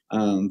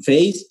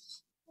phase.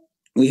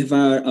 We have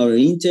our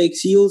intake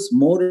seals,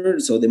 motor.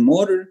 So the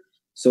motor,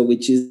 so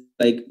which is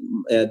like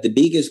the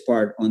biggest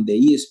part on the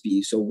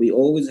ESP. So we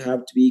always have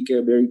to be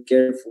very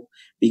careful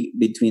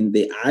between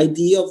the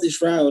ID of the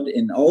shroud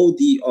and OD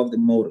of the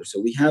motor. So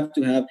we have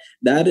to have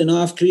that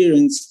enough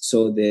clearance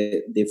so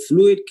the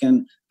fluid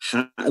can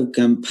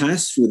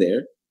pass through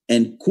there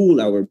and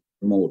cool our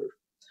motor.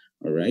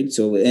 All right.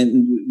 So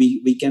and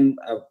we can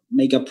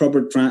make a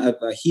proper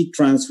heat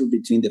transfer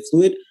between the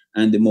fluid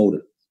and the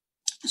motor.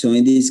 So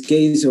in this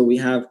case, so we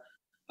have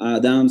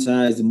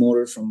downsized the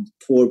motor from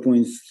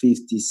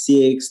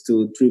 4.56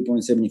 to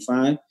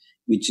 3.75,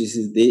 which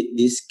is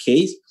this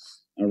case.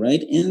 All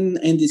right. And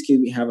in this case,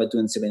 we have a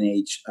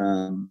 27H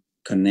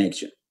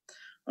connection.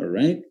 All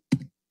right.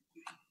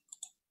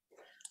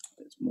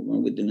 Let's move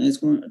on with the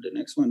next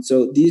one.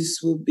 So this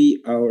will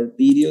be our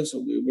video.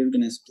 So we're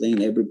going to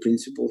explain every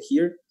principle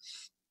here.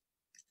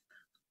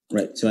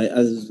 Right. So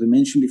as we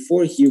mentioned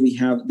before, here we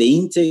have the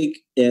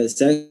intake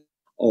section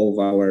of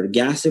our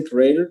gas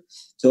separator.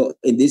 So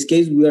in this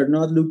case, we are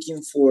not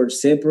looking for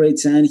separate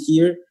sand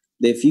here.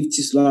 The 50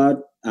 slot,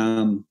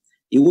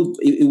 it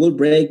will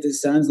break the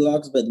sand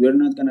locks, but we're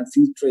not going to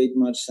filtrate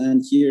much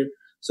sand here.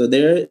 So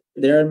there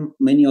are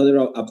many other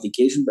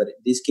applications, but in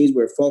this case,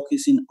 we're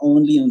focusing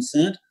only on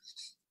sand.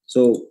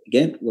 So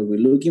again, what we're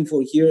looking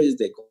for here is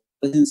the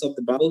coefficients of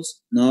the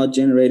bubbles, not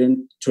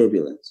generating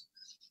turbulence.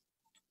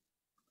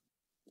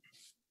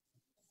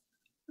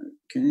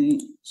 Okay,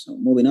 so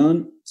moving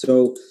on.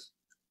 So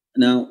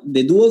now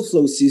the dual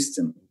flow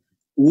system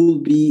will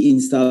be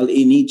installed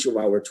in each of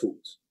our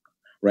tools,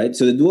 right?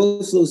 So the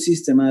dual flow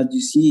system, as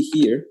you see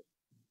here,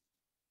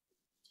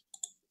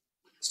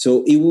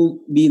 so it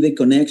will be the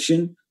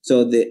connection.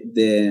 So let's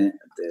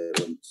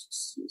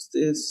use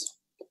this.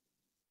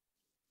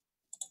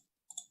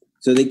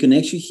 So the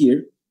connection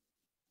here.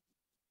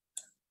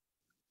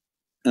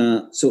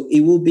 So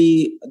it will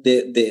be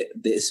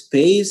the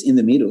space in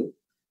the middle.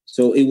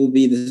 So it will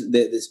be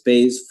the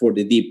space for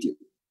the deep tube.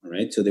 All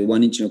right. So the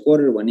 1.25 inches,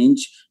 1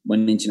 inch,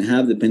 1.5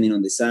 inches, depending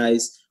on the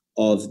size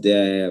of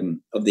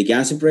the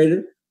gas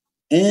separator.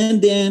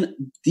 And then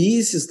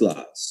these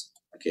slots,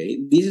 okay,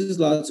 these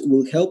slots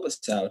will help us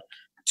out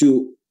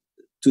to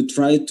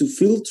try to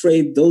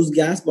filtrate those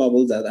gas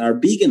bubbles that are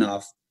big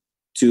enough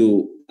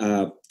to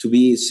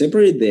be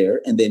separated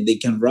there, and then they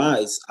can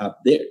rise up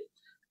there.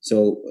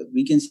 So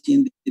we can see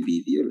in the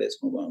video. Let's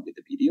move on with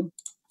the video.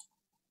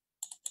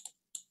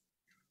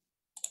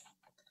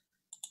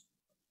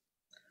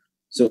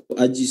 So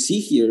as you see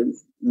here,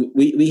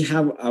 we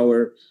have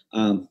our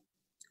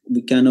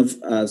we kind of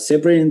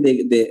separating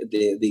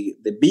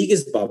the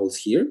biggest bubbles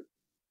here,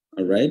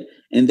 all right,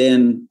 and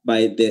then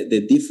by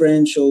the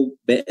differential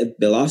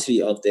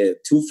velocity of the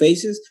two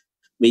phases,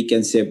 we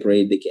can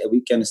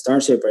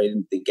start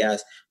separating the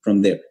gas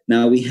from there.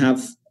 Now we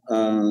have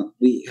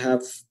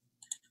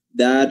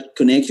that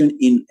connection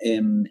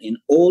in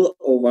all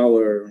of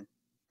our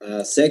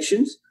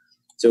sections.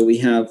 So we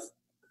have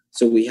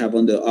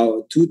on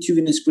our two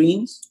tubing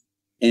screens,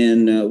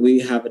 and we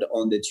have it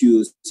on the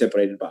two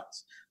separated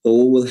boxes. So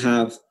we will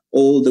have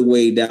all the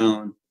way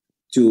down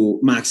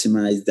to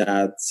maximize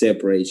that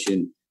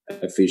separation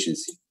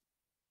efficiency.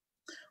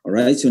 All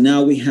right. So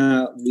now we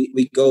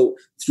go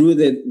through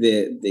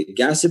the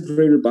gas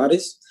separator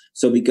bodies.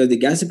 So because the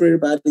gas separator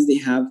bodies, they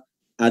have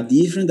a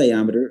different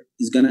diameter,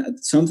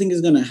 something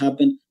is gonna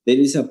happen. There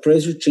is a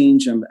pressure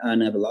change and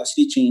a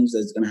velocity change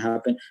that's gonna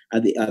happen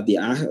at the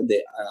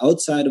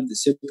outside of the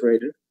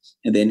separator,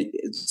 and then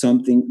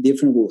something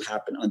different will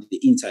happen on the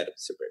inside of the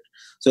separator.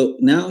 So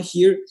now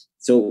here,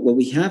 so what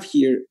we have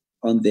here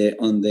on the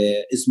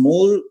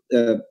small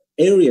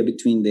area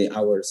between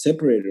our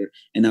separator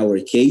and our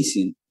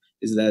casing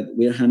is that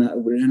we're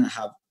gonna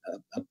have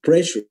a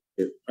pressure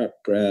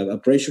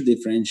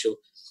differential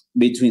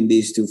between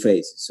these two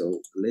phases.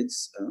 So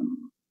let's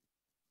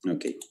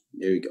okay,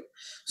 there we go.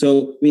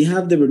 So we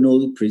have the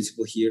Bernoulli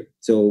principle here.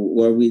 So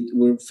what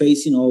we're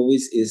facing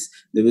always is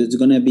there's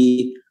going to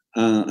be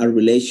a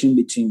relation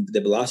between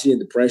the velocity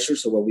and the pressure.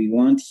 So what we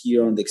want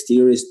here on the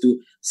exterior is to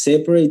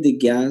separate the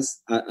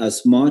gas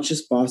as much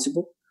as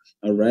possible.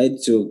 All right.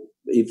 So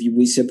if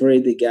we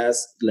separate the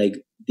gas,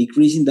 like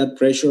decreasing that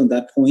pressure on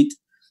that point,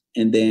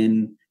 and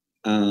then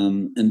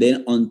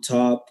on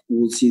top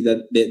we'll see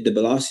that the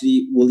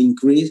velocity will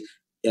increase.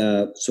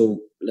 So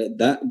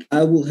that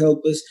will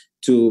help us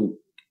to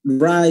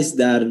rise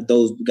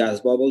those gas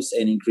bubbles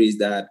and increase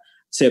that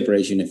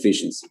separation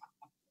efficiency.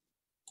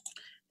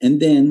 And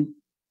then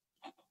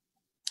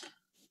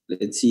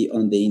let's see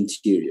on the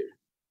interior.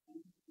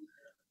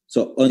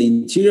 So on the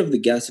interior of the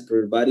gas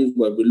separator body,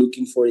 what we're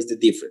looking for is the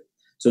different.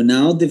 So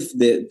now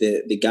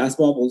the gas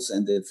bubbles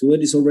and the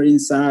fluid is already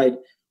inside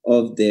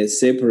of the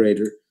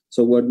separator.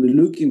 So what we're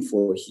looking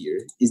for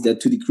here is that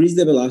to decrease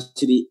the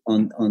velocity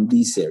on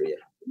this area.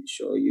 Let me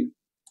show you.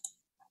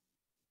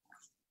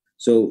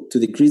 So to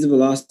decrease the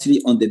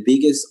velocity on the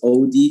biggest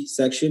OD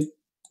section,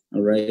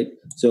 all right.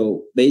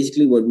 So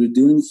basically what we're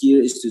doing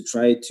here is to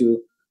try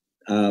to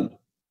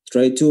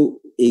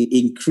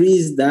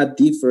increase that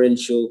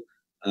differential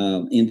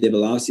in the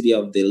velocity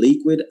of the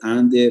liquid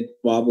and the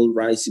bubble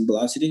rising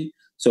velocity,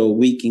 so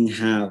we can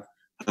have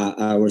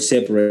our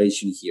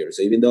separation here.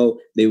 So even though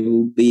there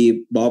will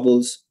be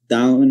bubbles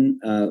down,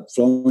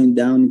 flowing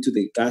down into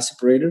the gas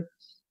separator,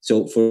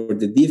 so for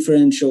the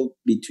differential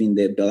between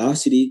the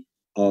velocity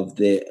of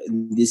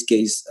in this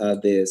case,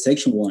 the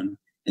section 1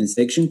 and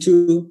section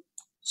 2,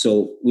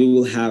 so we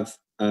will have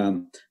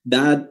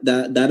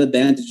that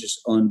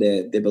advantages on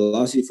the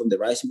velocity from the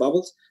rising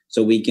bubbles,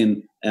 so we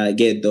can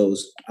get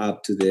those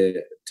up to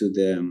the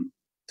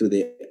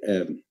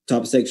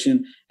top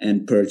section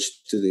and purge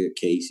to the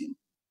casing.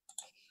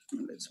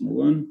 Let's move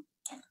on.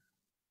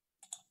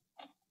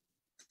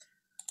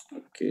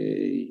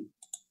 Okay.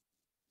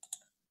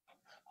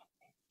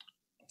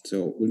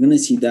 So we're gonna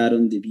see that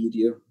on the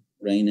video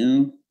right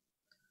now.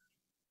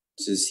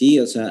 So see,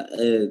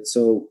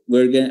 so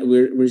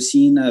we're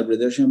seeing a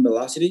reduction in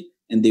velocity,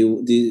 and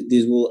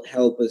this will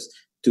help us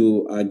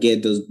to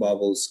get those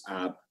bubbles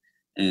up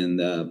and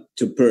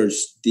to purge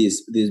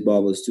these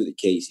bubbles to the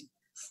casing.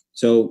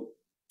 So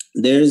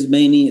there's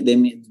many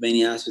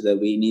aspects that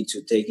we need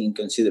to take in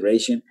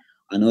consideration.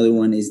 Another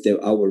one is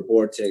our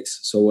vortex.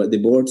 So the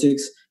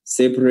vortex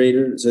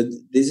separator. So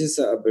this is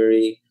a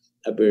very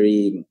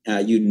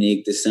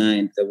unique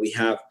design that we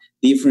have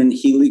different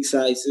helix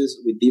sizes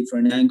with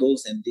different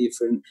angles and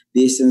different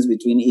distance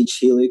between each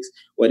helix.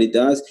 What it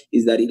does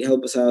is that it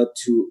helps us out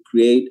to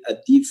create a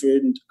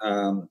different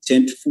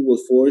centrifugal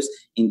force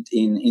in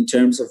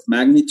terms of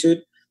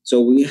magnitude. So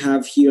we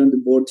have here on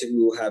the vortex,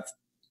 we will have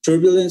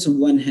turbulence on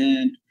one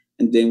hand,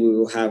 and then we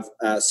will have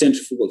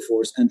centrifugal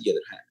force on the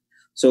other hand.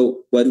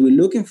 So what we're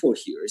looking for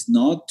here is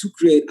not to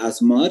create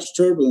as much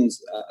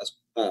turbulence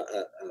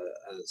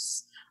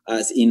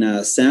as in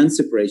a sand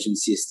separation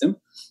system.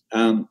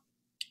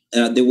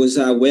 There was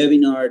a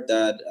webinar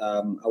that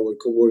our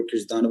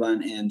coworkers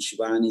Donovan and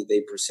Shivani,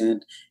 they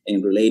present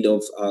and relate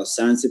of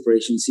sand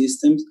separation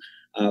systems.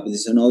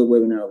 There's another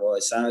webinar of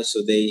OSI,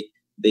 so they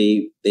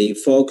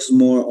focus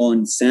more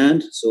on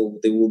sand. So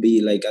there will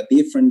be like a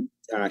different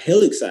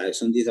helix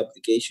size on this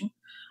application.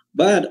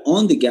 But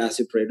on the gas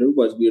separator,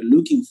 what we're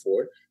looking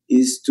for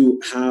is to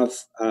have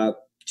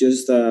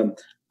just a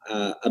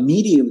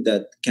medium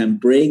that can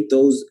break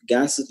those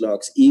gas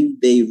locks if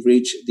they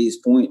reach this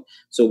point.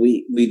 So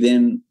we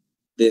then,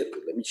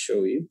 let me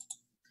show you.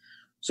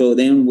 So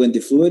then when the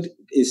fluid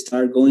is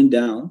start going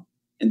down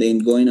and then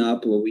going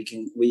up, what we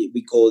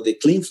call the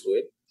clean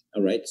fluid,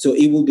 all right? So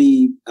it will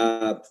be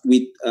and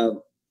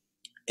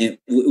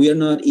we are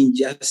not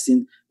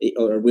ingesting,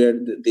 or where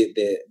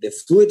the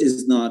fluid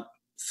is not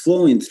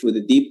flowing through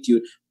the deep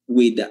tube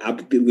with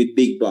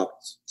big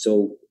bubbles.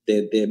 So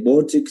the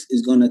vortex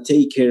is going to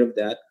take care of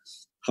that.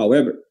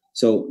 However,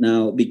 so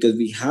now because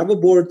we have a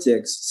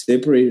vortex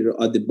separator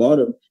at the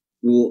bottom,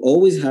 we will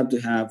always have to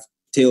have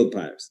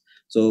tailpipes.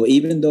 So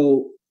even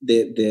though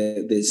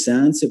the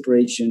sand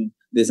separation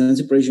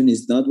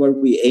is not what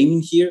we're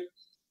aiming here,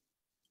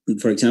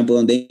 for example,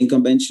 on the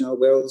unconventional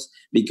wells,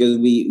 because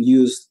we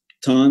use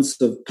tons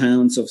of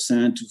pounds of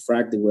sand to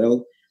frack the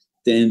well,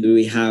 then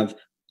we have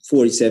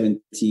 40,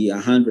 70,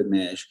 100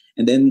 mesh.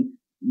 And then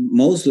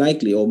most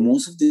likely, or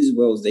most of these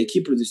wells, they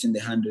keep producing the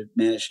 100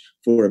 mesh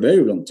for a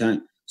very long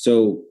time.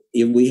 So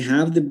if we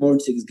have the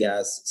vortex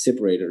gas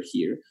separator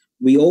here,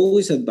 we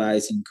always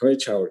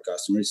encourage our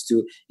customers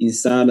to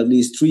install at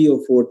least 3 or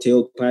 4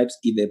 tailpipes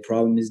if the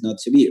problem is not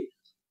severe,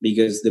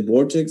 because the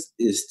vortex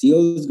is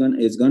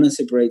going to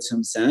separate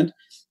some sand.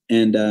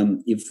 And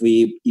if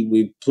we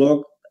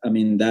plug,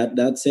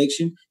 that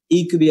section,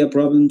 it could be a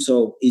problem.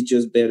 So it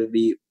just better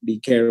be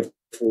careful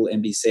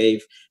and be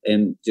safe,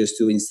 and just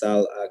to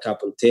install a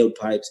couple of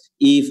tailpipes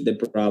if the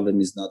problem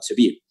is not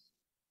severe.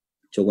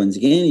 So once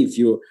again, if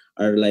you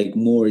are like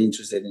more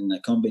interested in a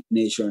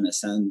combination, a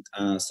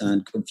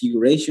sand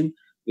configuration,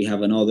 we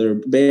have another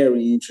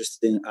very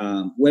interesting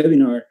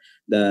webinar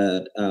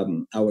that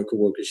our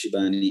coworkers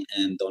Shivani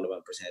and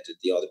Donovan presented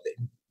the other day.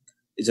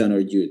 It's on our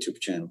YouTube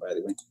channel, by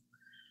the way.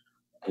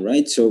 All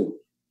right, so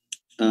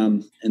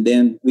and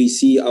then we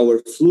see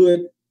our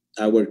fluid,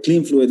 our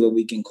clean fluid, what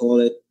we can call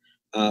it,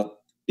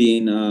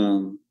 being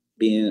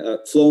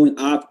flowing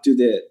up to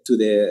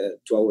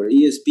our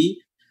ESP.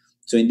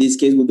 So in this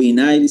case, will be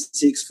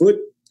 96 foot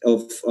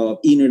of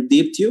inner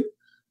deep tube.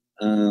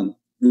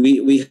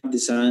 We have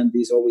designed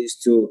this always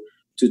to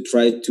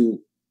try to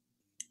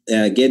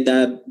get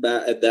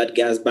that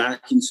gas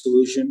back in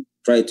solution.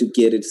 Try to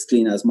get it as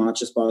clean as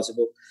much as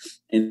possible,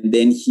 and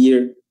then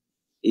here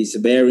is a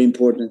very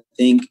important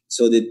thing.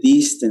 So the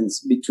distance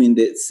between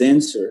the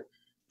sensor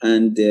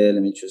and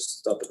let me just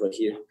stop it right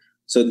here.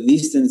 So the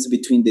distance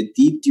between the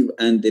deep tube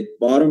and the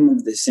bottom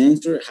of the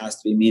sensor has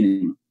to be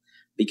minimum,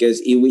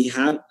 because if we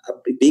have a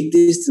big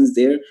distance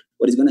there,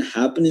 what is going to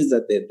happen is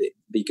that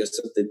because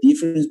of the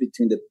difference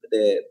between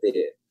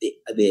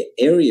the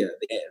area,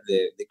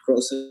 the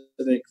cross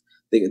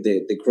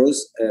the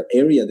cross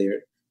area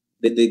there,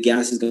 the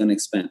gas is going to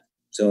expand.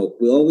 So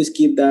we always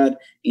keep that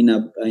in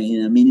a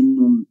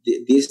minimum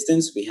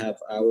distance. We have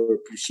our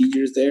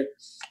procedures there,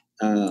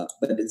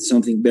 but it's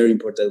something very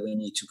important we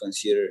need to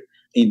consider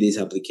in this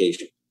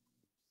application.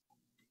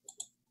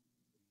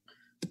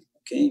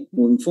 Okay,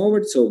 moving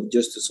forward. So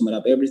just to sum it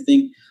up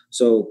everything.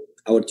 So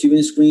our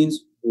tubing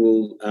screens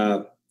will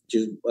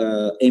just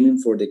aiming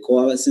for the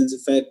coalescence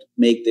effect,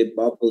 make the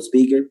bubbles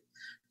bigger.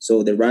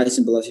 So the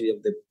rising velocity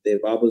of the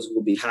bubbles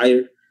will be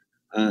higher,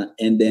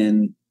 and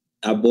then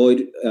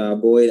avoid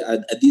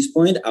at this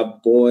point,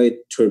 avoid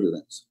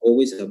turbulence.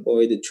 Always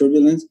avoid the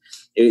turbulence.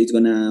 It's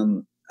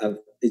gonna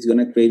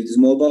create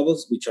small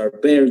bubbles, which are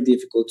very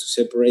difficult to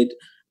separate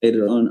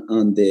later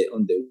on the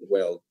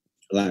well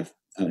life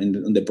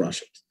on the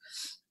project.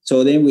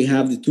 So then we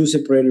have the two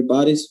separated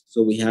bodies.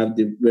 So we have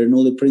the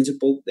Bernoulli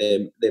principle,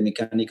 the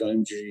mechanical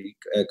energy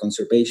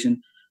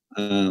conservation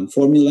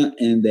formula,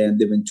 and then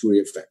the Venturi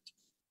effect,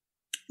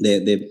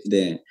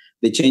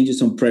 the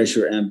changes on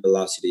pressure and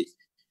velocity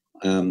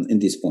in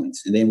these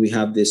points. And then we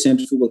have the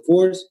centrifugal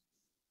force,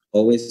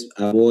 always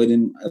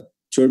avoiding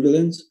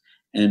turbulence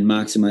and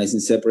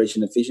maximizing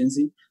separation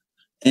efficiency.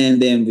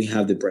 And then we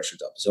have the pressure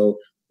drop. So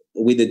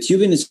with the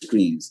tubing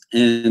screens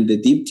and the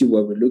deep tube,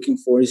 what we're looking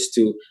for is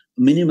to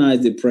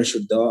minimize the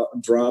pressure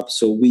drop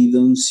so we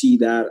don't see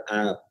that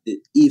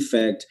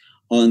effect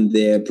on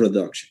the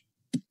production.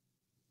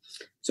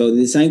 So the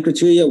design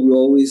criteria, we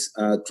always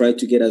try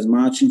to get as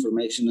much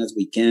information as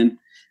we can,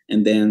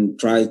 and then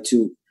try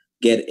to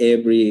get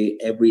every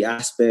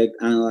aspect,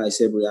 analyze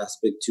every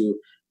aspect to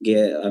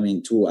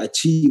to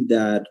achieve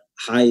that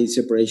high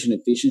separation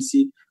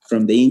efficiency.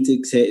 From the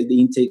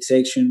intake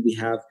section, we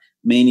have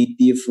many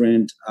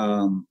different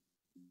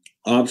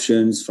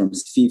options, from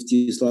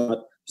 50 slot,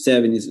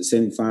 70,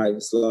 75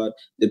 slot,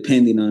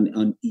 depending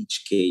on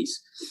each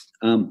case.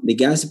 The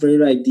gas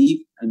separator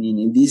ID,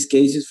 in these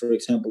cases, for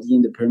example,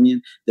 in the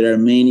Permian, there are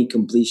many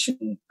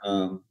completion,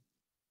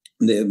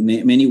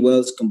 many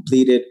wells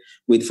completed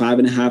with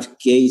 5.5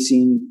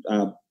 casing,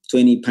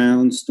 20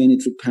 pounds,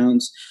 23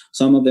 pounds.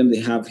 Some of them, they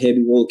have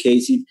heavy wall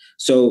casing.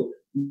 So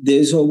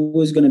there's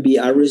always going to be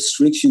a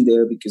restriction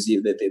there, because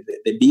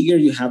the bigger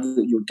you have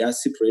your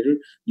gas separator,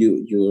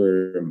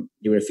 your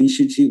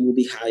efficiency will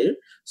be higher.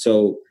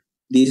 So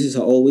this is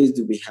always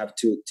that we have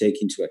to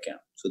take into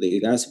account. So the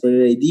gas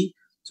separator ID,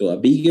 so a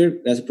bigger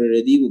gas separator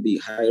ID will be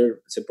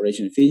higher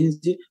separation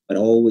efficiency, but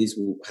always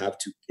we'll have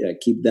to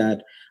keep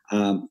that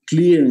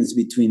clearance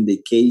between the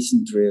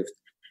casing drift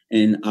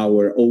and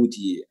our OD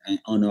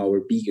on our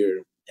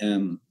bigger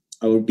OD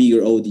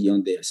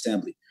on the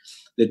assembly.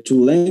 The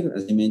tool length,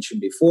 as I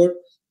mentioned before,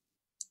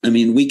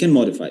 we can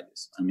modify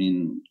this.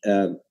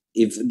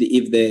 If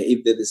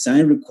the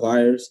design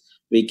requires,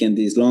 we can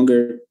do this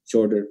longer,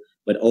 shorter,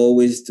 but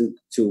always to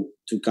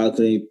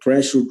calculate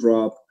pressure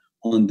drop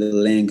on the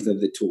length of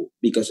the tool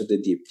because of the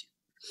deep tube.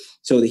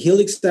 So the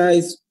helix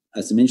size,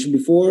 as I mentioned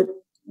before,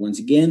 once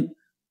again,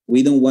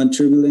 we don't want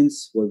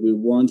turbulence. What we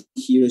want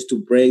here is to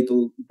break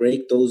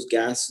those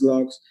gas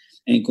slugs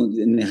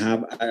and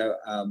have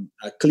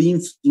a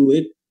clean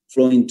fluid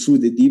flowing through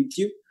the deep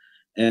tube.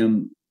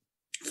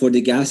 For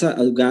the gas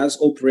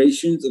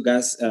operations, the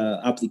gas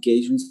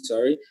applications,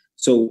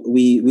 so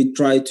we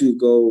try to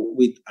go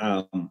with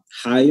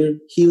higher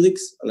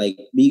helix, like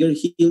bigger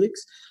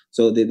helix,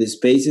 so the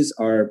spaces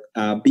are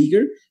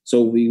bigger,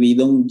 so we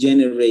don't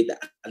generate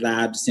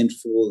that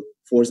centrifugal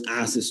force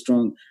as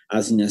strong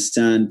as in a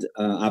sand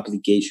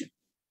application.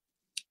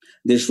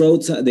 The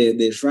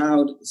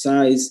shroud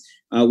size,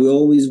 we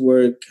always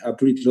work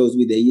pretty close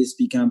with the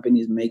ESP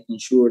companies, making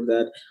sure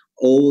that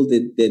all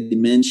the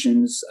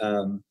dimensions,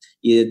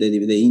 either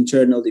the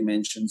internal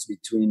dimensions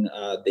between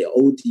the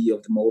OD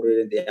of the motor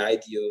and the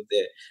ID of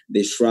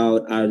the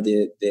shroud are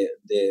the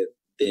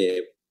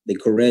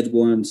correct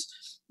ones.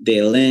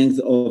 The length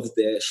of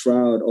the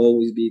shroud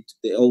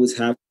they always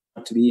have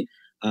to be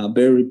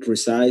very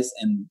precise,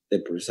 and the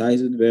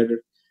precise is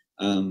better.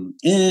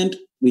 And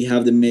we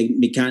have the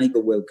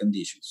mechanical well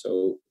conditions.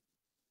 So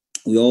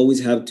we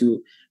always have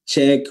to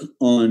check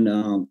on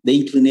the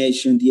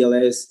inclination,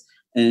 DLS,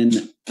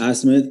 and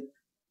azimuth,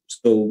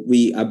 so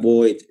we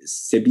avoid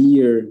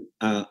severe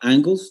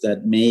angles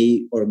that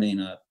may or may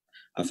not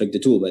affect the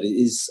tool. But it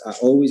is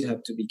always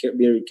have to be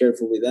very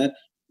careful with that.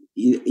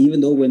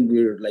 Even though when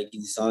we're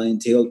installing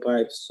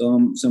tailpipes,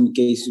 some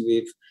cases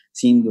we've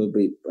seen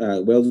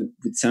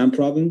with some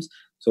problems.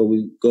 So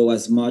we go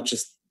as much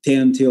as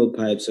 10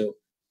 tailpipes. So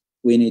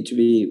we need to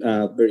be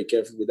very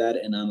careful with that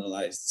and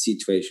analyze the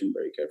situation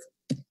very carefully.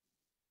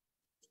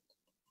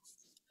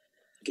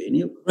 Okay,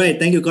 Neil. Right.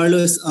 Thank you,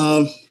 Carlos.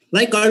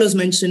 Like Carlos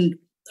mentioned,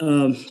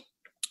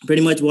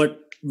 pretty much what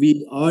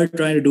we are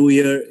trying to do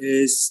here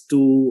is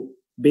to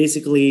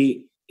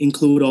basically,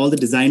 include all the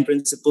design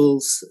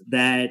principles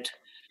that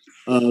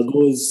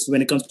goes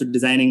when it comes to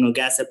designing a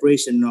gas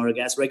separation or a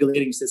gas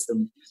regulating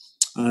system.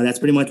 That's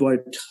pretty much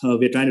what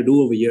we're trying to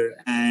do over here.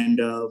 And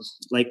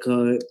like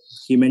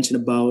he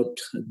mentioned about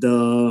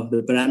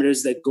the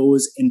parameters that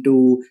goes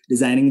into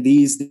designing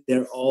these,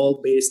 they're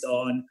all based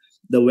on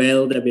the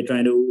well that we're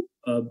trying to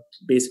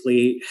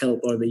basically help,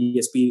 or the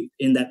ESP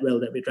in that well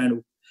that we're trying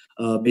to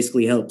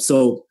basically help.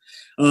 So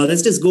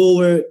let's just go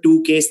over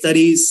 2 case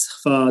studies.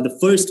 The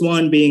first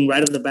one being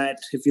right off the bat,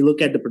 if you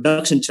look at the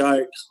production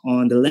chart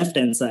on the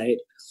left-hand side,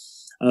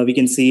 we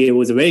can see it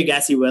was a very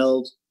gassy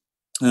well.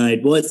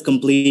 It was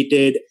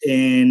completed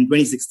in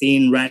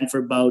 2016, ran for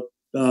about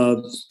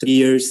 3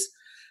 years.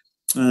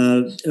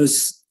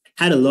 It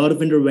had a lot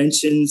of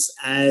interventions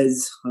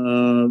as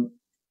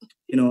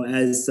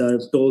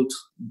told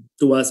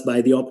to us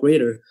by the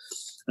operator,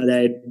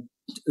 that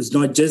it's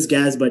not just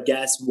gas, but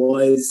gas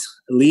was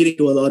leading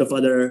to a lot of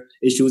other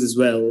issues as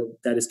well.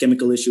 That is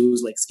chemical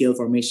issues like scale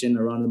formation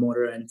around the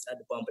motor and at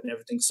the pump and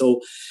everything. So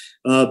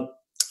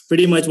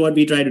pretty much what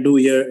we try to do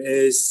here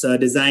is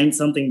design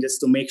something just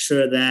to make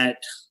sure that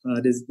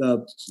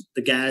the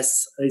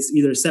gas is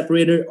either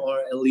separated or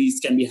at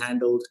least can be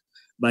handled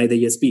by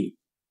the ESP.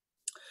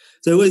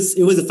 So it was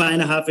a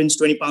 5.5-inch,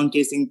 20-pound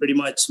casing. Pretty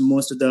much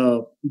most of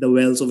the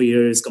wells over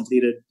here is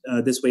completed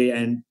this way,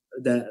 and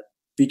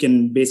we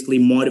can basically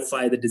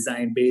modify the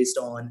design based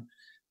on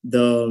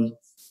the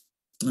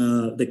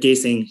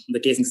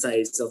casing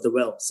size of the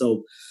well.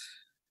 So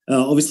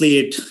obviously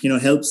it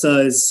helps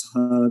us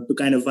to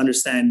kind of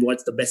understand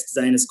what the best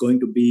design is going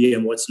to be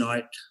and what's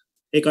not.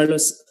 Hey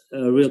Carlos,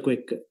 real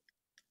quick,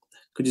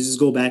 could you just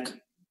go back?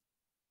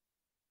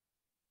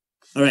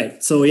 All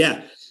right. So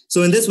yeah.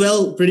 So in this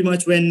well, pretty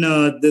much when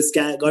this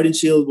garden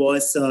shield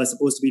was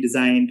supposed to be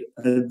designed,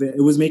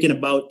 it was making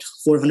about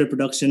 400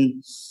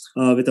 production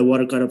with a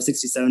water cut of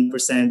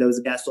 67%. There was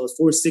a gas flow of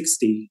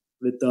 460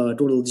 with a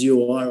total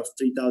GOR of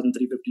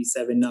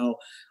 3,357. Now,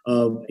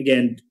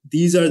 again,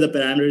 these are the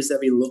parameters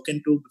that we look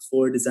into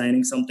before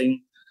designing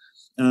something.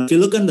 If you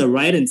look on the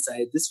right-hand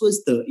side, this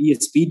was the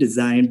ESP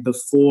design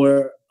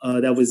before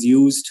that was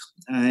used.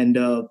 And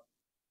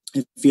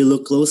if you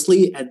look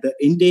closely at the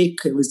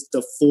intake, it was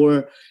the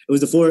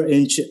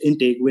 4-inch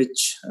intake,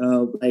 which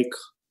like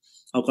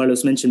how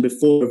Carlos mentioned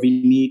before,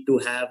 we need to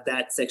have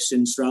that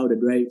section shrouded,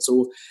 right?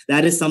 So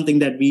that is something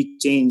that we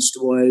changed.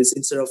 Was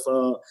instead of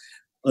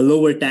a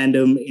lower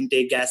tandem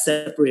intake gas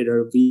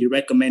separator, we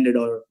recommended,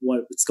 or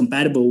what it's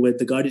compatible with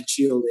the garden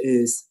shield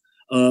is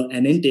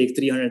an intake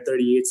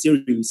 338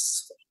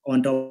 series,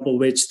 on top of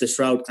which the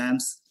shroud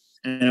clamps,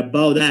 and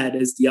above that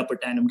is the upper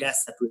tandem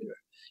gas separator,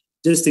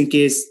 just in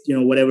case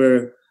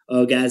whatever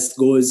gas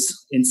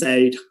goes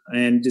inside,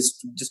 and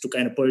just to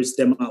kind of purge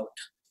them out,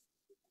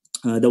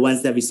 the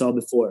ones that we saw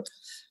before.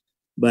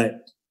 But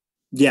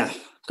yeah,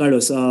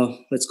 Carlos,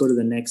 let's go to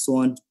the next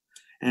one.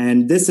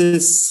 And this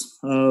is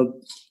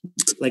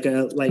like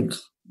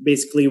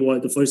basically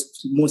what the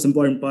first most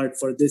important part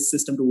for this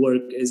system to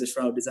work is a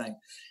shroud design.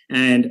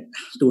 And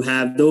to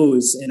have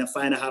those in a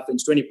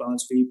 5.5-inch, 20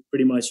 pounds, we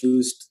pretty much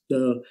used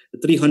the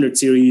 300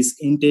 series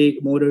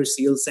intake motor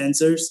seal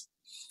sensors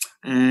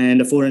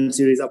and a 400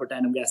 series upper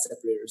tandem gas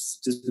separators,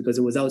 just because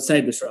it was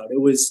outside the shroud.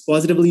 It was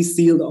positively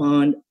sealed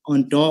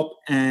on top,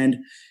 and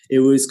it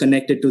was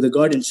connected to the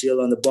garden shield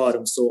on the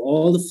bottom. So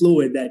all the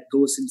fluid that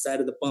goes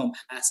inside of the pump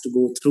has to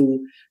go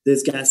through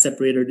this gas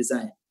separator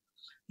design.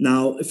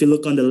 Now, if you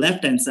look on the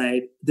left-hand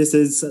side,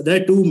 there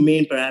are 2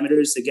 main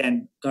parameters.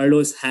 Again,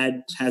 Carlos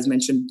has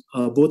mentioned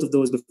both of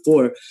those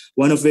before,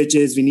 one of which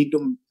is we need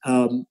to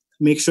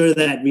make sure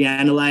that we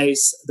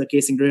analyze the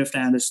casing drift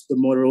and the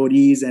motor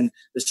ODs and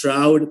the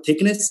shroud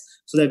thickness,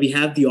 so that we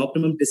have the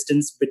optimum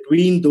distance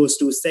between those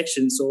 2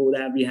 sections, so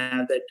that we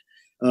have that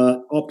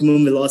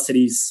optimum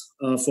velocities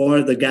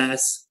for the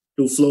gas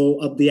to flow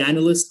up the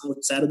annulus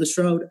outside of the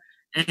shroud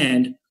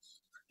and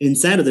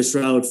inside of the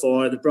shroud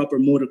for the proper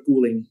motor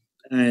cooling,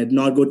 and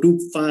not go too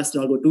fast,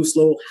 not go too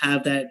slow,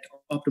 have that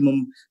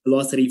optimum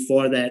velocity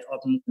for that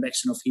optimum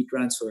convection of heat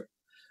transfer.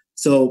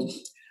 So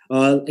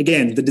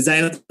again, the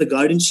design of the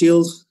garden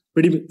shield,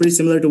 pretty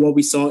similar to what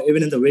we saw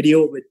even in the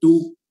video, with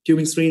 2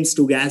 tubing screens,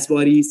 2 gas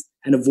bodies,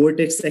 and a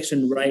vortex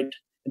section right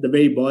at the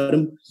very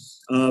bottom.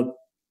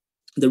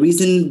 The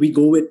reason we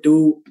go with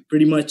 2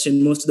 pretty much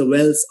in most of the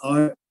wells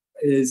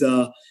is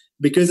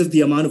because of the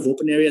amount of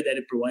open area that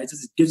it provides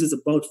us. It gives us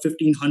about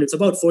 1,500, it's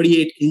about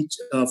 48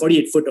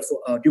 foot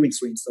of tubing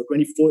screens, so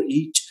 24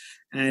 each,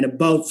 and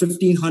about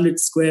 1,500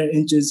 square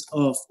inches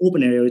of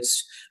open area,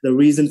 which the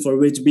reason for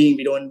which being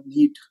we don't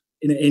need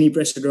any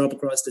pressure drop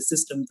across the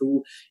system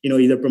to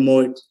either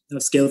promote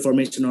scale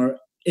formation or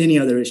any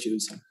other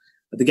issues.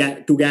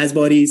 The 2 gas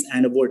bodies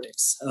and a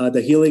vortex.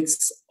 The helix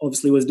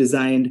obviously was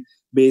designed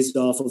based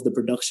off of the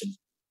production.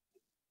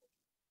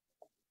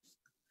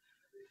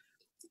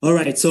 All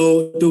right,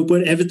 so to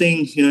put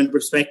everything in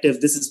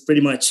perspective, this is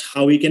pretty much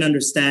how we can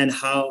understand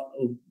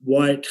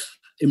what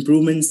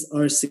improvements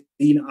are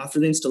seen after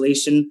the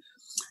installation.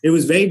 It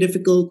was very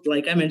difficult,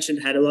 like I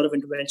mentioned, had a lot of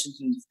interventions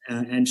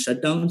and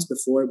shutdowns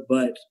before,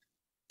 but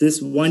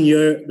this 1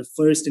 year, the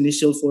first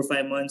initial 4 or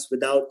 5 months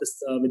without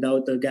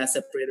the gas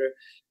separator,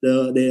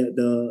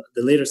 the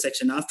later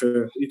section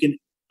after, you can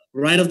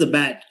right off the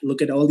bat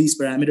look at all these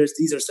parameters.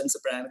 These are sensor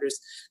parameters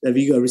that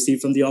we receive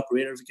from the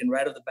operator. We can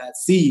right off the bat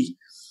see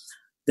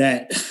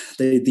that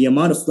the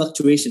amount of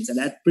fluctuations, and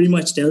that pretty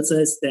much tells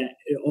us that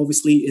it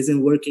obviously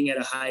isn't working at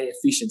a high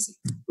efficiency,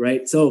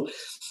 right? So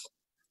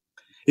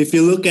if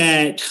you look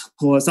at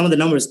some of the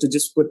numbers, to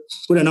just put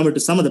a number to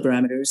some of the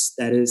parameters,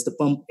 that is the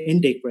pump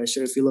intake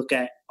pressure. If you look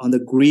at on the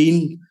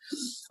green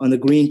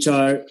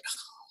chart,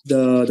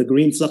 the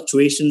green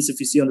fluctuations, if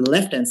you see on the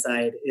left-hand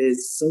side,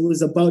 is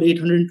about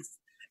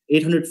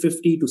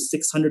 850 to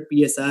 600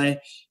 psi. It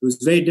was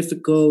very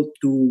difficult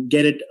to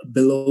get it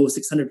below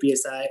 600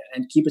 psi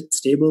and keep it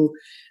stable,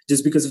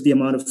 just because of the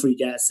amount of free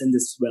gas in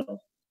this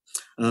well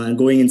and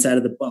going inside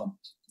of the pump.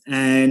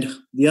 And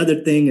the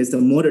other thing is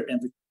the motor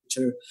temperature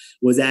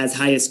was as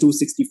high as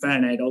 260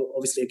 Fahrenheit.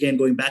 Obviously, again,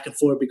 going back and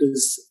forth,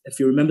 because if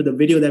you remember the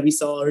video that we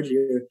saw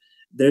earlier,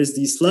 there's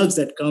these slugs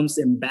that comes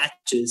in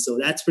batches. So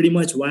that's pretty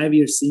much why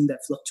we are seeing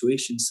that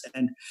fluctuations.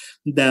 And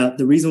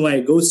the reason why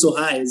it goes so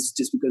high is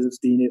just because of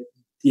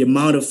the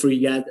amount of free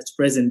gas that's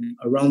present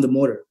around the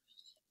motor.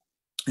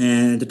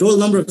 And the total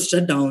number of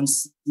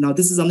shutdowns, now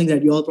this is something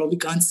that you all probably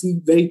can't see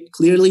very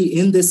clearly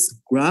in this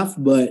graph,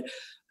 but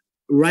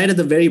right at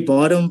the very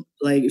bottom,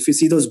 like if you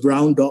see those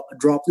brown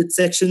droplet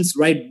sections,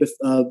 right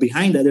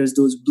behind that, there's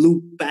those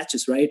blue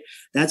patches, right?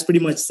 That's pretty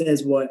much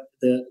says what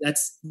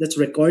that's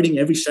recording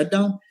every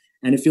shutdown.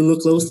 And if you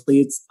look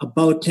closely, it's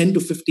about 10 to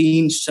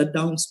 15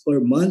 shutdowns per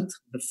month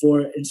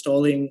before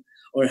installing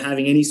or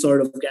having any sort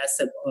of gas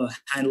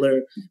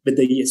handler with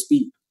the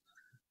ESP.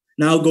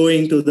 Now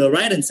going to the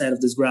right-hand side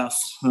of this graph,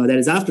 that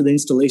is after the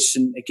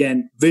installation,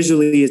 again,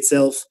 visually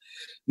itself,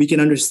 we can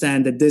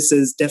understand that this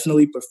is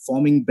definitely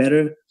performing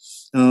better.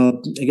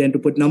 Again, to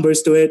put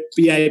numbers to it,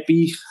 PIP,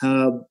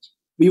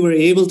 we were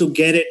able to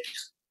get it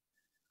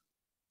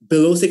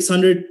below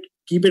 600,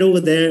 keep it over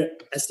there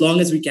as long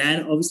as we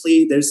can.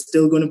 Obviously, there's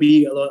still going to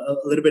be a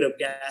little bit of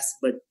gas,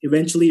 but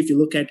eventually, if you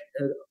look at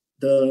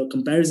the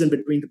comparison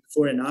between the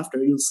before and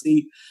after, you'll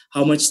see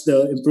how much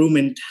the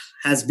improvement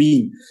has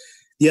been.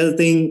 The other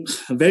thing,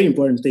 a very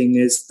important thing,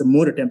 is the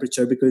motor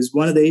temperature, because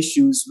one of the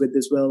issues with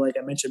this well, like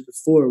I mentioned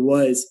before,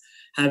 was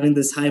having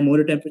this high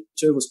motor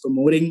temperature was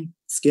promoting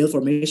scale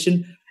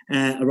formation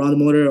around the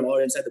motor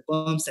or inside the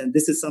pumps. And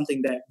this is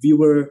something that we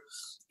were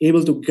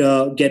able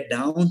to get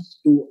down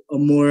to a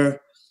more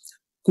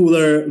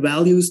cooler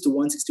values to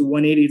 160,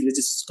 180, which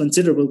is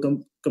considerable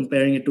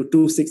comparing it to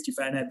 260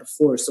 Fahrenheit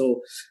before.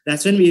 So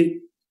that's when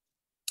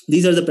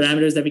these are the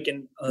parameters that we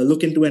can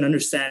look into and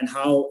understand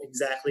how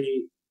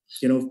exactly,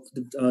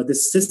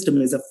 this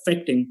system is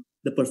affecting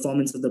the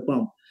performance of the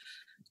pump.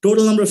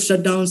 Total number of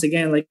shutdowns,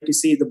 again, like you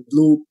see, the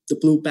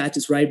blue patch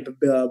is right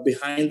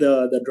behind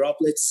the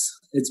droplets.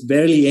 It's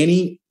barely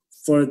any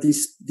for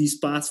these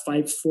past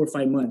 4 or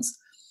 5 months.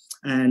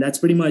 And that's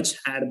pretty much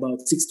had about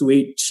 6 to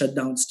 8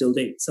 shutdowns till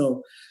date.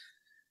 So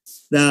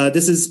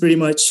this is pretty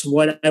much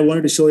what I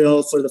wanted to show you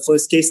all for the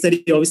first case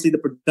study. Obviously, the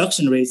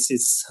production rates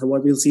is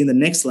what we'll see in the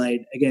next slide.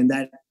 Again,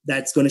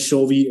 that's going to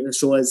show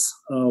us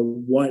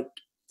what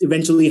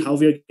eventually how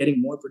we're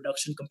getting more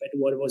production compared to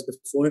what it was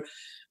before.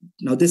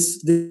 Now,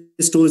 this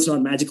tool is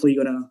not magically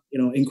going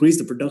to increase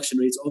the production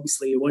rates.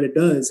 Obviously, what it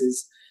does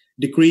is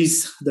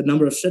decrease the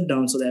number of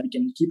shutdowns so that we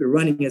can keep it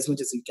running as much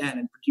as we can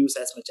and produce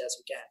as much as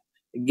we can.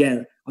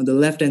 Again, on the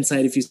left-hand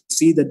side, if you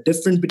see the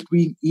difference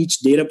between each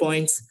data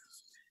points,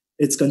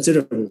 it's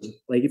considerable.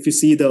 Like if you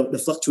see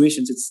the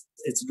fluctuations,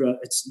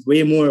 it's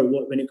way more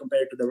when you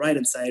compare it to the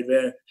right-hand side,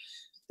 where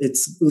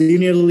it's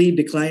linearly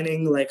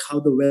declining, like how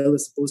the well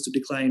is supposed to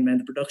decline, man.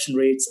 The production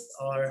rates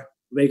are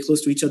very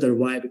close to each other.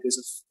 Why? Because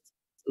of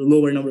the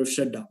lower number of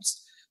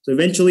shutdowns. So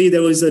eventually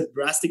there was a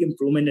drastic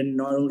improvement in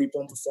not only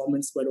pump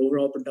performance, but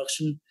overall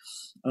production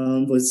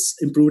was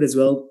improved as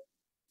well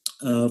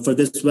for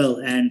this well.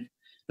 And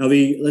now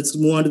let's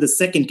move on to the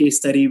second case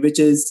study, which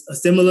is a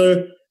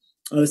similar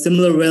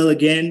well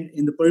again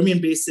in the Permian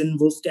Basin,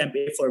 Wolfcamp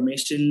A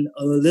formation,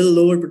 a little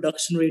lower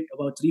production rate,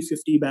 about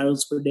 350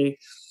 barrels per day,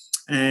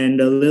 and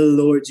a little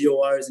lower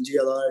GORs and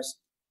GLRs.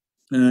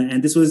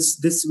 And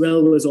this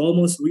well was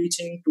almost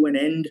reaching to an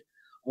end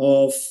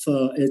of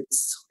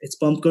its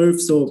pump curve.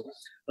 So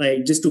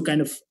like just to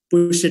kind of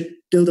push it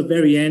till the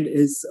very end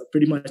is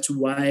pretty much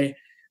why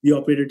the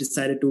operator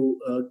decided to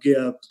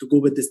go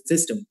with this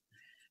system.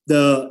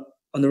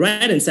 On the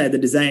right-hand side, the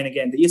design,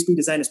 again, the ESP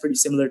design is pretty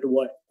similar to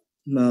what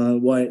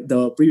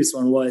the previous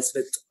one was,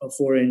 with a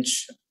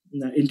 4-inch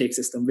intake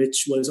system,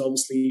 which was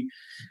obviously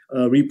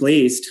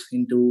replaced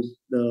into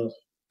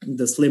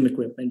the slim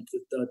equipment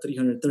with the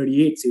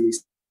 338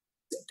 series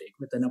intake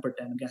with an upper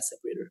tank gas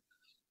separator.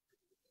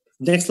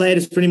 Next slide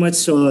is pretty much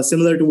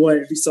similar to what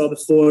we saw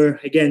before.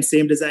 Again,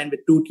 same design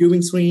with 2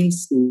 tubing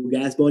screens, 2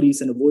 gas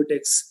bodies, and a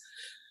vortex.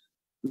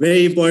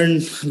 Very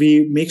important,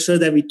 we make sure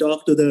that we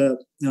talk to the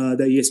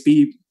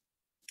ESP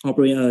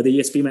the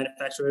ESP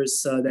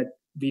manufacturers that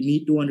we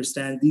need to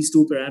understand these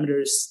 2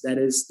 parameters, that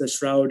is the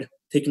shroud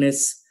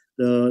thickness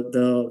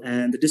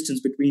the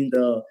distance between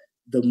the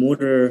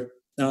motor.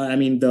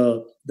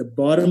 The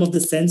bottom of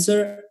the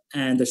sensor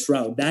and the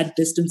shroud. That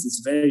distance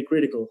is very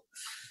critical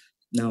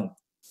now.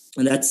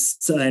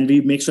 And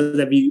we make sure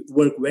that we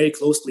work very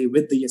closely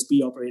with the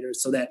ESP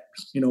operators so that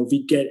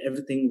we get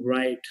everything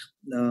right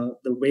the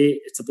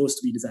way it's supposed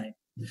to be designed,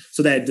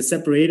 so that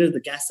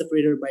the gas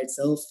separator by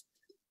itself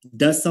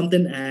does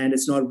something and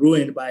it's not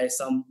ruined by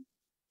something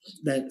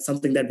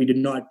that we did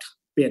not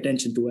pay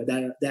attention to.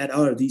 That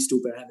are these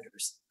two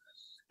parameters.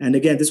 And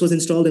again, this was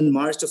installed in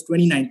March of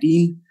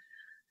 2019,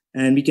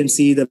 and we can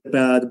see the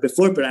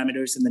before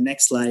parameters in the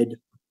next slide.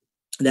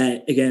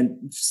 That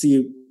again,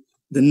 see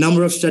the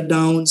number of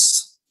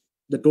shutdowns,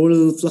 the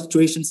total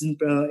fluctuations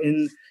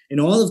in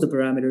all of the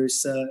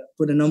parameters.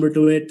 Put a number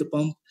to it. The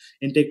pump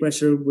intake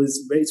pressure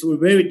was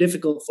very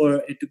difficult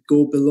for it to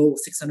go below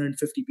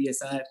 650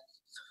 psi.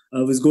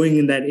 Was going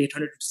in that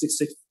 800 to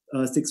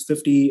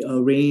 650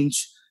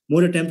 range.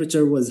 Motor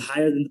temperature was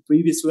higher than the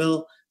previous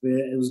well, where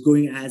it was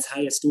going as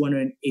high as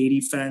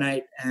 280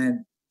 Fahrenheit,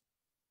 and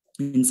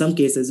in some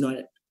cases not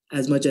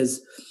as much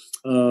as,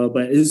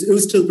 but it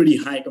was still pretty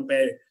high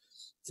compared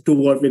to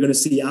what we're going to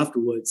see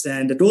afterwards.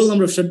 And the total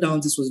number of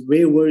shutdowns, this was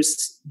way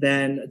worse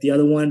than the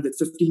other one, with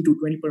 15 to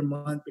 20 per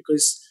month,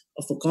 because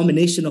of a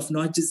combination of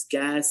not just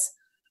gas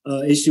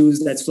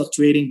issues that's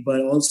fluctuating,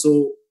 but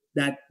also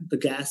that the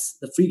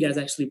free gas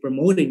actually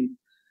promoting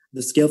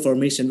the scale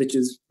formation, which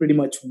is pretty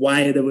much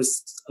why there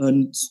was a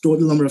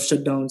total number of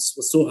shutdowns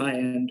was so high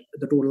and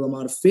the total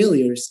amount of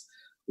failures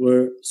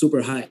were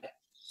super high.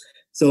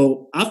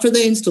 So after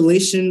the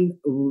installation,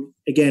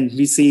 again,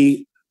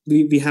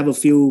 we have a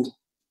few.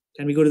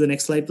 Can we go to the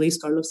next slide, please,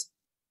 Carlos?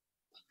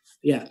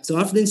 Yeah. So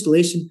after the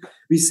installation,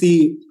 we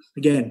see,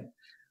 again,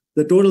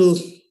 the total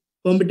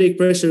pump intake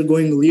pressure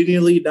going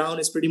linearly down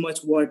is pretty much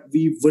what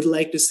we would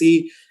like to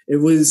see. It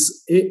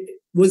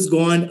was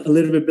gone a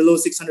little bit below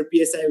 600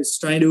 psi.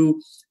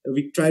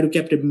 We try to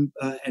keep it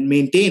and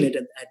maintain it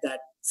at that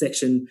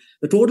section.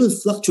 The total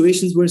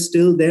fluctuations were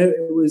still there.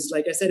 It was,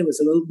 like I said, it was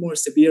a little more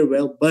severe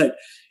well, but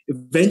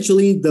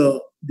eventually the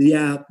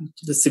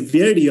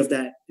severity of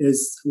that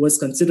was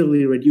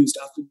considerably reduced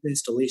after the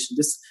installation.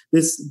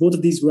 Both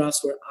of these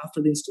graphs were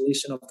after the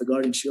installation of the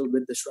Guardian Shield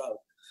with the shroud.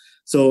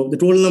 So the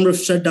total number of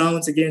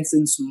shutdowns, again,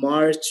 since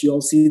March, you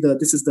all see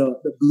this is the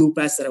blue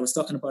patch that I was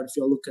talking about. If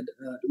you all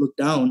look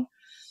down,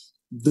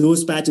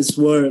 those patches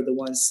were the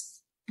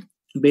ones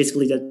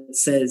basically that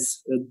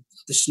says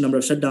the number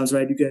of shutdowns,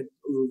 right? You can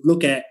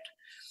look at,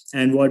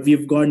 and what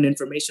we've gotten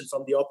information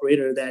from the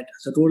operator, that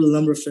the total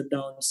number of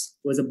shutdowns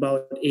was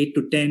about 8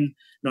 to 10,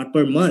 not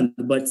per month,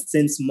 but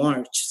since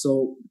March.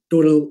 So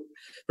total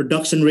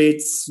production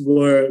rates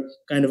were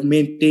kind of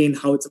maintained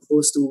how it's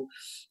supposed to.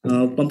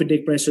 Pump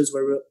intake pressures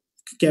were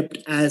kept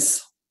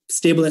as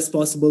stable as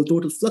possible.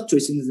 Total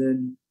fluctuations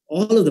in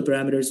all of the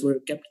parameters were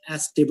kept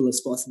as stable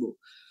as possible.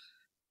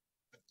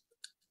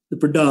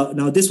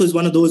 Now, this was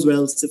one of those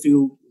wells. If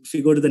you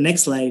go to the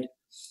next slide,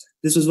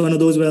 this was one of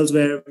those wells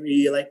where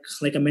we,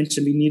 like I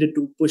mentioned, we needed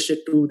to push it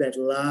to that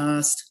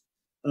last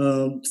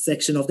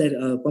section of that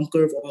pump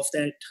curve of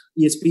that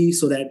ESP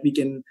so that we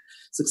can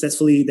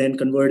successfully then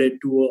convert it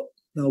to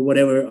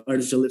whatever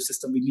artificial lift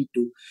system we need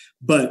to.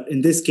 But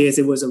in this case,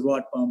 it was a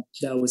rod pump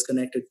that was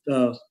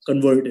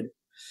converted.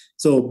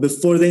 So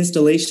before the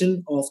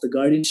installation of the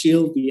Guardian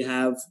Shield, we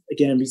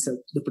said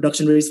the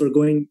production rates were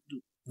going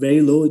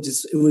very low. It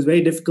was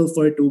very difficult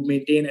for it to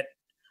maintain at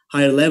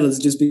higher levels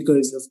just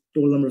because of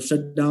total number of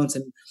shutdowns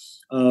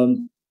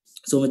and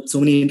so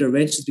many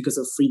interventions because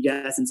of free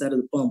gas inside of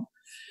the pump,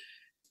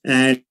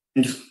 and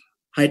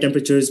high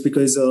temperatures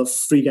because of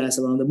free gas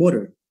around the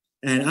motor.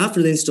 And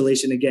after the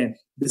installation, again,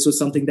 this was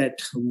something that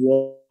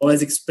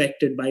was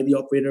expected by the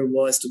operator,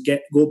 was to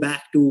go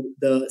back to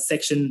the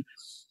section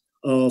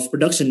of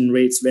production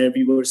rates where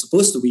we were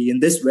supposed to be in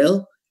this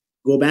well,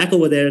 go back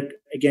over there,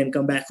 again,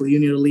 come back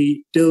linearly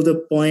till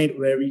the point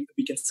where we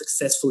can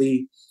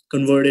successfully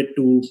convert it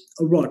to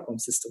a rod pump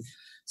system.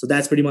 So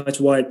that's pretty much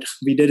what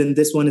we did in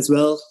this one as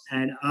well.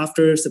 And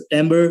after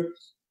September,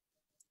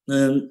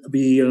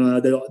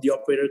 the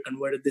operator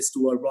converted this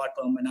to a rod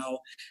pump. And now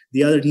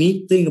the other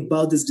neat thing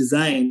about this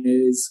design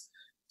is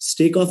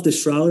take off the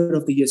shroud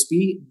of the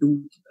ESP.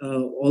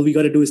 All we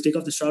got to do is take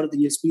off the shroud of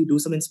the ESP, do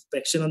some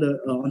inspection on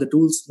the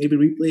tools, maybe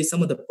replace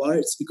some of the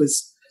parts,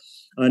 because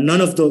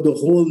none of the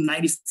whole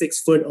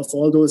 96 foot of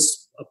all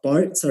those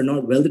parts are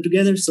not welded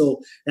together. So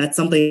that's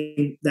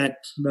something that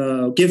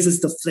gives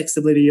us the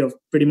flexibility of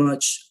pretty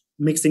much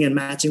mixing and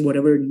matching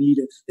whatever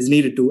is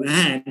needed to,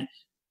 and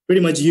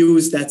pretty much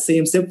use that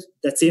same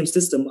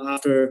system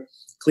after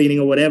cleaning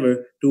or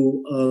whatever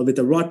with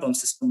a rod pump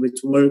system, which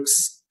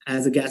works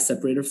as a gas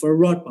separator for a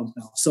rod pump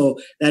now. So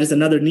that is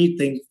another neat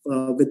thing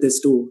with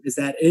this tool, is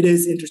that it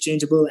is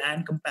interchangeable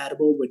and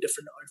compatible with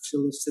different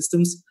artificial lift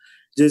systems.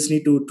 Just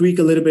need to tweak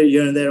a little bit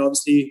here and there.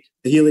 Obviously,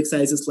 the helix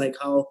sizes, like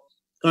how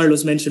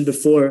Carlos mentioned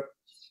before,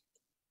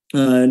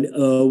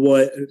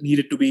 what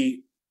needed to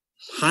be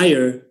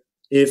higher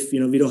if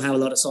we don't have a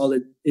lot of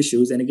solid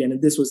issues. And again,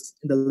 this was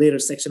in the later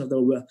section of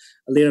the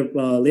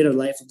later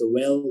life of the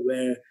well,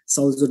 where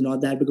solids were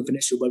not that big of an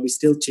issue, but we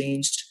still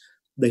changed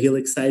the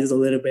helix sizes a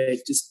little bit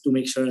just to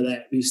make sure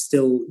that we're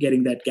still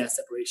getting that gas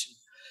separation.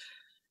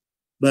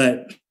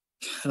 But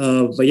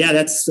yeah,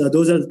 that's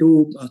those are the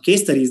two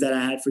case studies that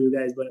I had for you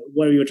guys. But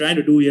what we were trying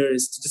to do here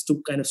is just to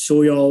kind of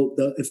show you all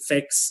the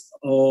effects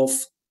of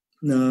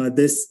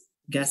this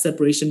gas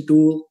separation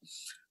tool.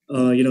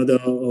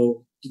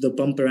 The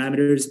pump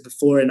parameters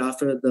before and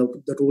after,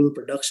 the total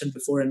production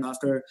before and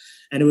after.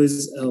 And it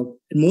was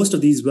in most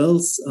of these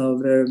wells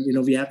where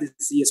we have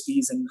these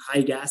ESPs and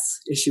high gas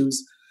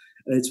issues.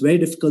 It's very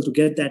difficult to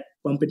get that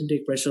pump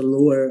intake pressure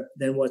lower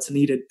than what's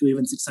needed to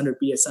even 600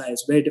 psi.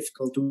 It's very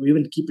difficult to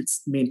even keep it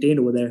maintained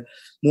over there.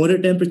 Motor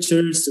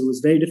temperatures, it was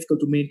very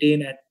difficult to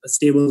maintain at a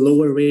stable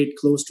lower rate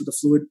close to the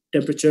fluid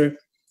temperature.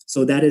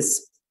 So that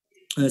is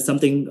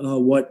something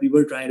what we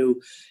were trying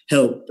to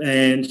help.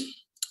 And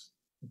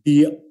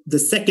the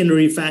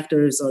secondary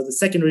factors or the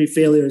secondary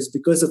failures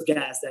because of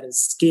gas, that is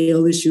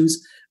scale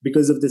issues,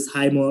 because of this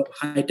high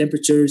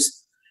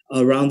temperatures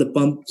around the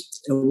pump,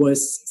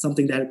 was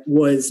something that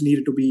was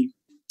needed to be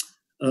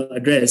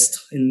addressed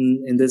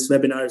in this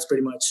webinar. Is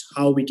pretty much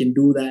how we can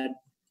do that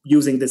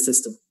using this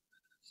system.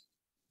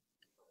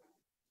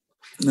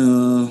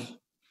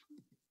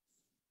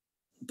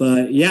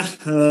 But yeah,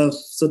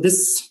 so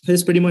this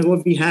is pretty much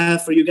what we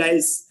have for you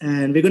guys,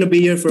 and we're going to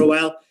be here for a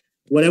while.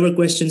 Whatever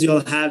questions you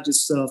all have,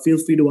 just feel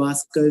free to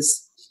ask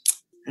us.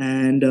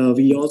 And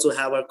we also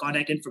have our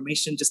contact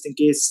information just in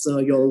case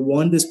you all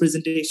want this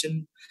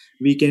presentation.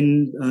 We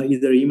can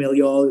either email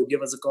you all,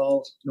 give us a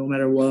call, no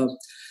matter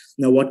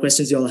what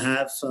questions you all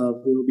have.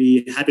 We will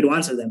be happy to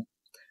answer them.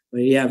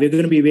 But yeah, we're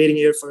going to be waiting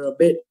here for a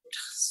bit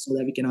so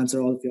that we can answer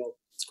all of your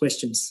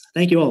questions.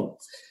 Thank you all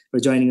for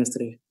joining us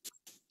today.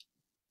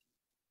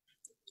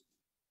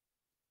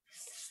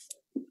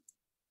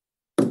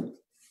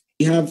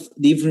 We have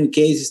different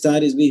case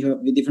studies. We have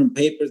different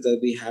papers that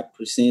we have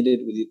presented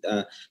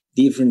with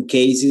different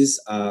cases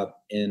on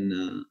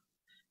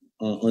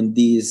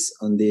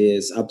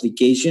this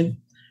application.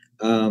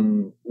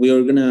 We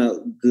are gonna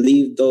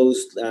leave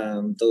those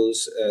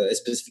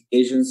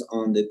specifications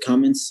on the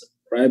comments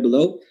right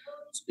below,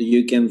 so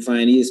you can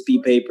find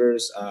ESP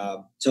papers,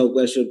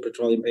 Southwestern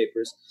Petroleum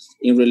papers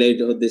in related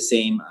to the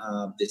same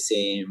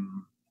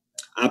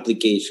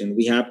application.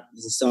 We have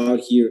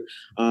installed here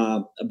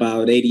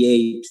about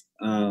 88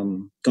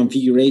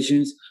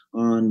 configurations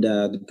on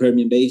the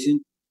Permian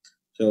Basin.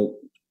 So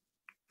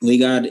we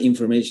got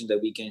information that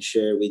we can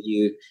share with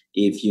you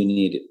if you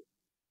need it.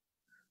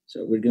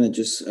 So we're gonna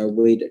just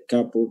wait a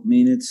couple of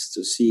minutes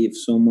to see if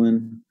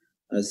someone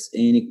has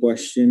any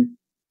question.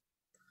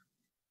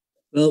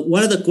 Well,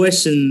 one of the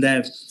questions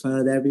that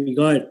we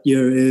got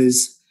here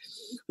is,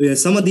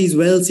 some of these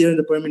wells here in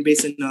the Permian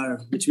Basin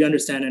which we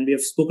understand, and we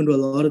have spoken to a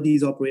lot of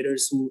these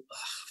operators who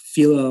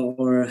feel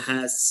or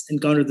has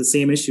encountered the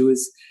same issue,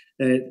 is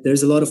that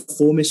there's a lot of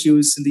foam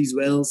issues in these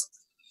wells.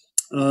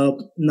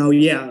 Now,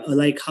 yeah,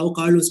 like how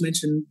Carlos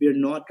mentioned, we're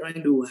not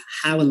trying to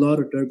have a lot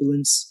of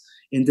turbulence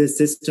in this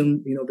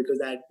system, because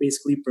that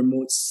basically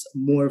promotes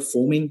more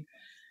foaming.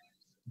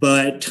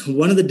 But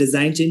one of the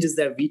design changes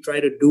that we try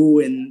to do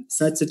in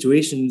such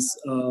situations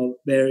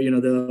where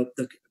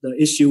the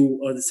issue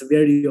or the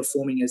severity of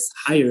foaming is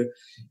higher,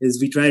 is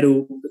we try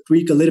to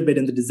tweak a little bit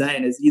in the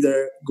design. Is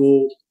either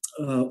go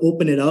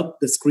open it up,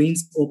 the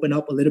screens open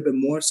up a little bit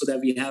more so that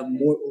we have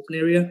more open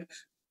area,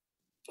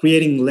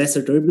 creating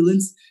lesser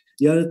turbulence.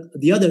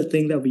 The other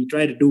thing that we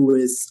try to do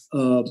is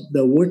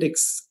the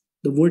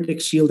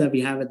vortex shield that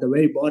we have at the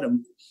very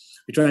bottom.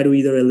 We try to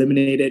either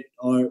eliminate it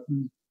or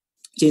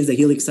change the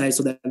helix size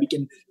so that we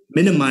can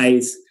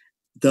minimize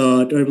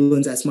the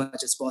turbulence as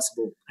much as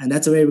possible. And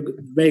that's a very,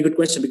 very good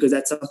question, because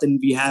that's something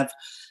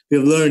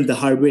we've learned the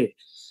hard way.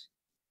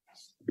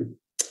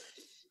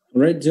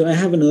 All right. So I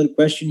have another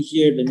question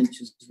here. Let me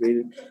just read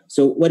it.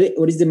 So what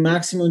is the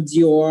maximum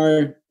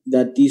DOR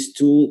that this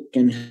tool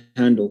can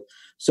handle?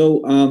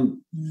 So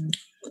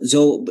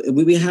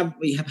we have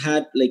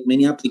had like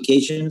many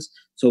applications.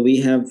 So we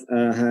have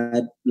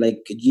had like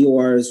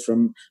GORs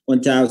from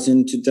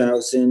 1,000,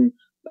 2,000,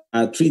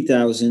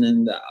 3,000,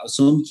 and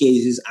some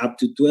cases up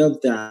to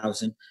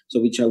 12,000. So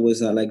which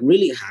was like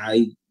really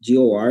high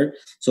GOR.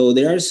 So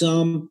there are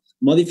some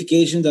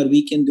modifications that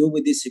we can do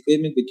with this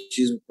equipment, which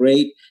is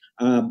great.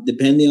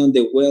 Depending on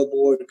the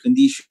wellbore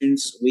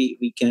conditions,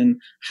 we can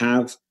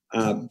have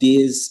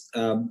these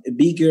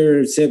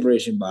bigger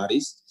separation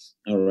bodies.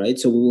 All right,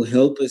 so what will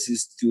help us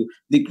is to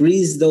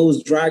decrease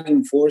those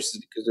dragging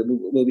forces, because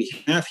what we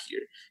have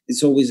here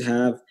is always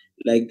have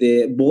like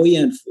the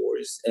buoyant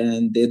force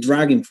and the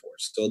dragging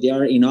force. So they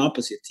are in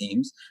opposite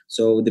teams.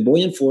 So the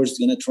buoyant force is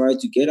going to try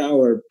to get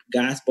our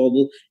gas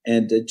bubble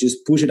and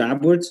just push it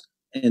upwards,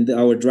 and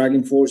our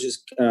dragging force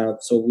is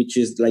which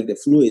is like the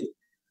fluid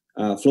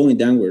flowing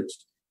downwards.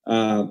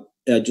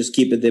 Just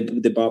keep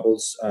the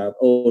bubbles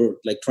or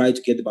like try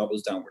to get the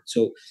bubbles downward.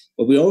 So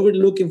what we're already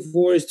looking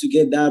for is to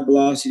get that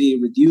velocity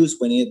reduced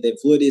when the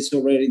fluid is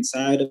already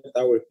inside of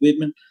our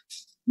equipment.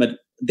 But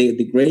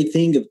the great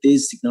thing of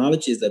this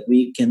technology is that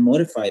we can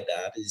modify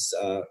that. Is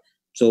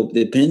so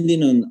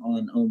depending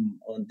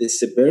on the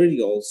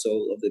severity also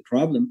of the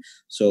problem,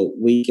 so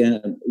we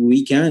can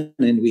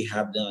and we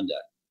have done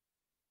that.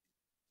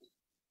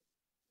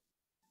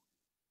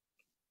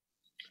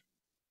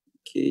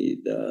 Okay,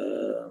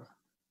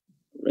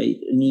 right,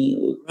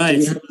 Neil.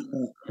 Right.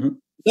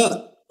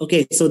 Yeah.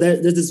 Okay. So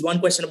there's this one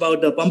question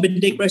about the pump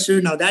intake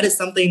pressure. Now that is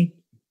something,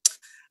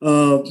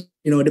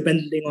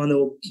 depending on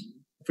the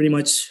pretty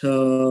much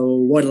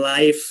what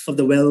life of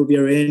the well we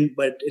are in,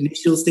 but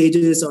initial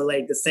stages or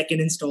like the second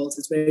installs,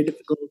 it's very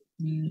difficult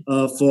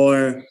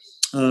for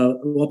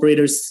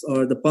operators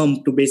or the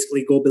pump to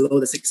basically go below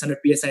the 600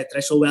 psi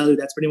threshold value.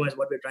 That's pretty much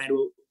what we're trying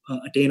to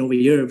attain over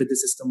here with the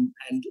system.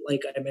 And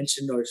like I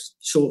mentioned or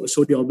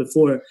showed you all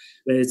before,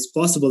 where it's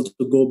possible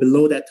to go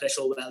below that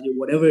threshold value,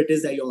 whatever it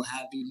is that you'll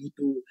have, you need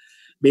to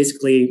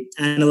basically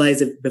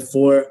analyze it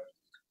before,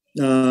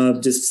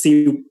 just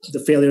see the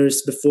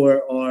failures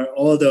before, or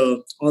all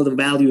the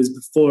values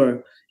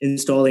before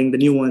installing the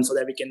new one, so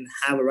that we can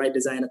have a right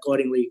design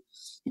accordingly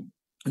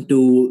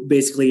to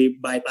basically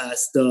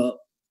bypass the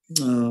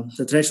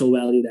threshold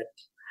value that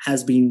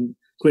has been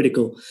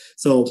critical.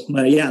 So,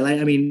 but yeah,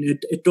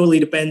 it totally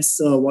depends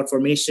what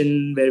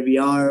formation, where we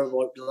are,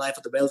 what the life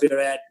of the well we're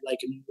at. Like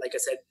I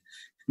said,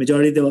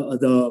 majority of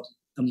the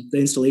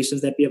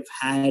installations that we have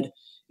had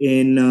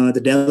in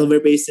the Delaware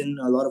Basin,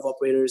 a lot of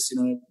operators,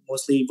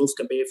 mostly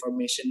Wolfcamp Bay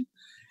formation,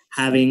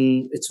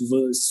 it's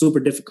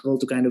super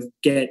difficult to kind of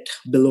get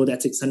below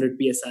that 600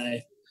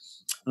 psi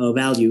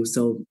value.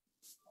 So,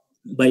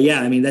 but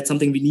yeah, that's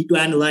something we need to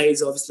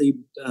analyze. Obviously,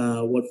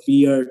 what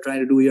we are trying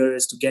to do here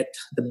is to get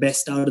the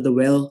best out of the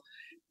well,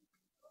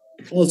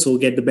 also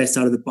get the best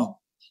out of the pump.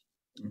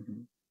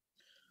 Mm-hmm.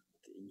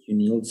 Thank you,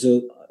 Neil.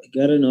 So I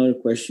got another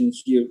question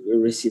here. We're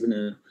receiving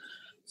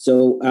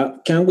So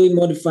can we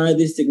modify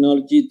this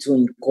technology to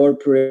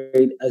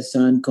incorporate a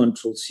sand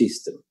control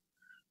system?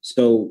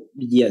 So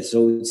yes,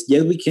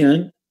 yes we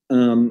can,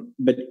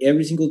 but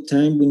every single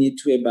time we need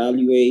to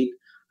evaluate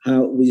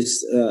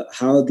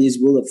how this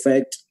will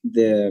affect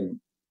the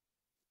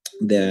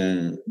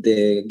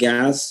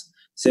gas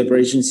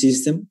separation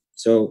system.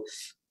 So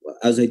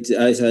as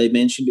I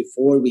mentioned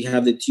before, we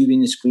have the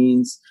tubing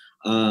screens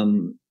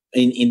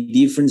in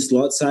different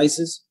slot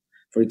sizes.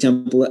 For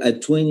example, a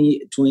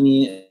 20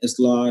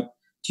 slot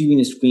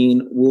tubing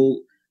screen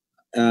will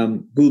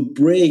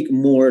break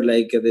more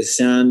like the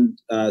sand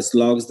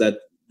slugs that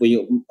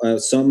we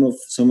some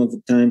of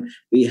the time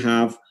we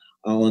have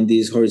on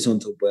these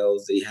horizontal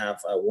wells. They have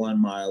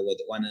 1 mile with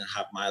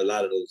 1.5 mile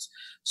laterals.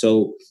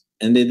 So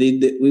and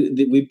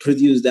we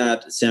produce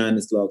that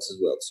sand slugs as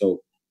well.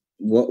 So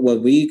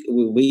what we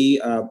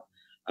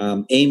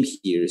aim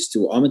here is to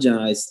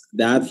homogenize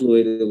that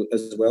fluid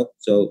as well.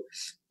 So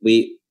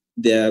we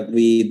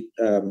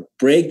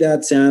break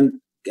that sand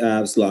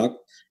slug,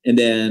 and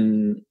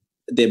then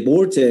the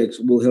vortex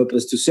will help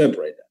us to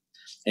separate that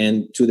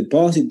and to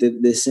deposit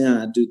the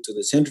sand due to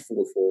the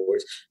centrifugal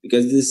force,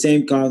 because it's the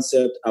same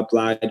concept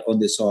applied on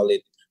the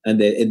solid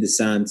and in the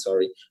sand.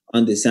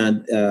 On the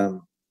sand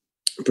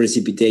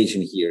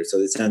precipitation here. So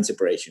the sand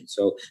separation.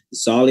 So the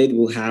solid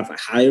will have a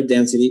higher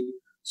density.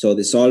 So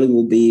the solid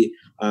will be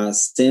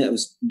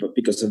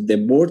because of the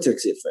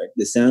vortex effect,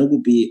 the sand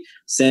will be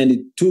sent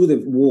to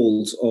the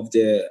walls of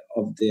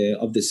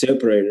the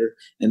separator,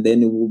 and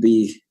then it will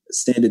be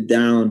sanded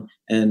down,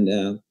 and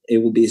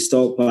it will be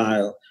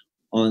stockpiled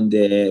on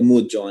the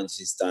mud joints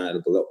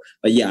installed below.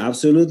 But yeah,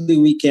 absolutely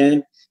we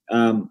can.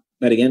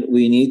 But again,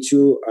 we need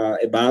to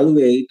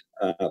evaluate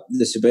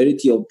the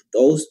severity of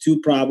those two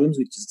problems,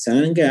 which is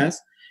sand and gas,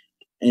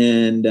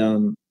 and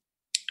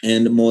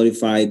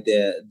modify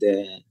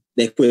the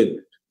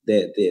equipment,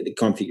 the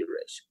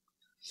configuration.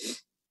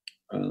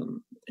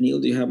 Neil,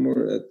 do you have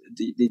more?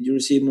 Did you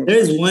receive more? There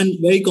is one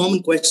very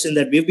common question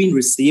that we've been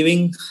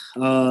receiving.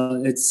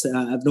 It's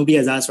nobody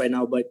has asked right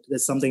now, but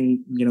there's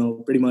something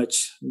pretty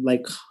much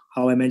like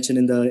how I mentioned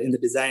in the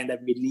design, that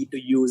we need to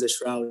use a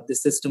shroud.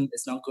 This system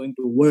is not going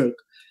to work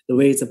the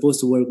way it's supposed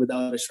to work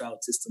without a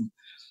shroud system.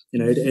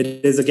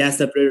 It is a gas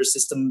separator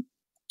system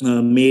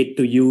made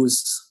to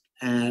use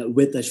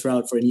with a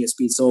shroud for an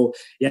ESP. So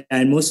yeah,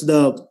 and most of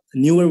the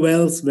newer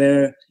wells,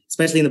 where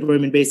especially in the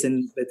Permian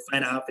Basin with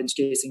 5.5 inch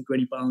casing,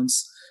 20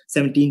 pounds,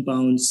 17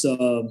 pounds,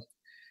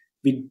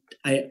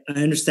 I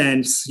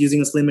understand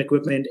using a slim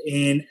equipment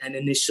in an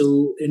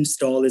initial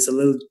install is a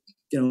little,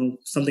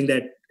 something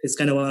that is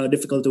kind of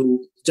difficult to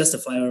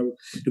justify or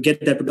to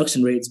get that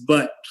production rates.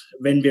 But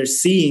when we're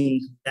seeing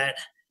that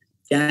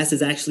gas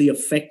is actually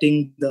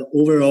affecting the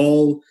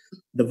overall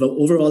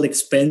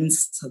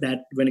expense,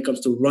 that when it comes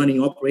to running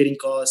operating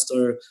costs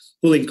or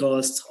pulling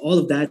costs, all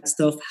of that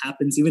stuff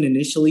happens even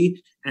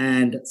initially,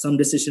 and some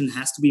decision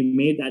has to be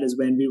made. That is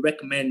when we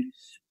recommend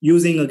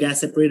using a gas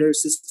separator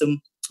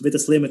system with a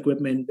slim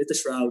equipment, with a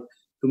shroud,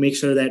 to make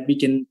sure that we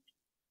can,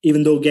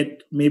 even though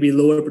get maybe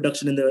lower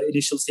production in the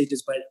initial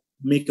stages, but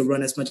make a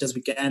run as much as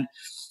we can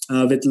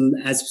with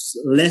as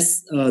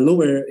less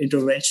lower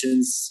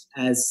interventions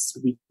as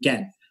we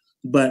can.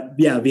 But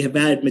yeah, we have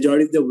had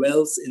majority of the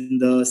wells in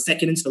the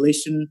second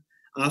installation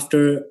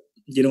after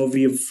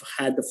we've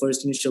had the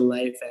first initial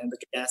life and the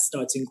gas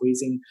starts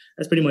increasing.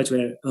 That's pretty much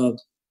where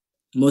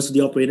most of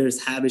the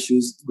operators have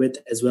issues with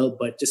as well.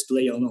 But just to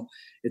let you all know,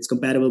 it's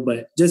compatible.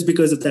 But just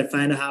because of that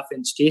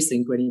 5.5-inch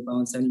casing, 20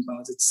 pounds, 70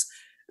 pounds, it's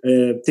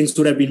things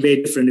would have been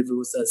very different if it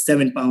was a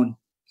 7-pound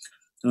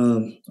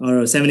or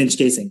a 7-inch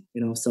casing.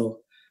 So,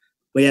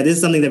 but yeah, this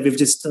is something that we've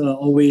just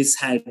always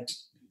had,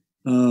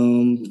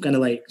 kind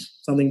of like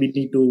something we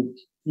need to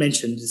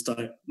mention to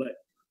start. But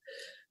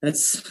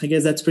I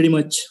guess that's pretty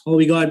much all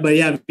we got. But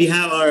yeah, we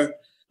have our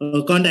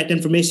contact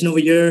information over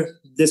here.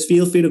 Just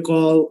feel free to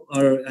call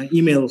or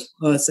email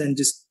us, and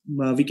just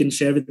we can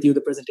share with you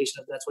the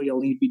presentation if that's what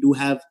you'll need. We do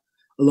have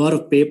a lot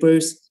of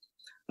papers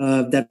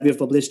that we have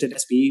published at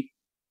SPE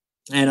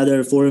and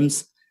other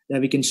forums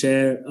that we can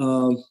share.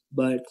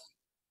 But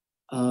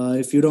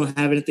if you don't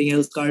have anything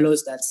else,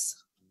 Carlos, that's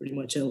pretty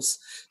much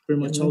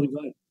all we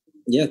got.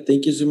 Yeah,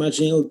 thank you so much,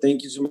 Neil.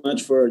 Thank you so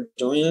much for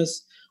joining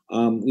us.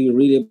 We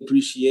really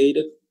appreciate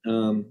it.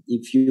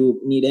 If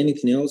you need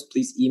anything else,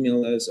 please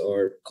email us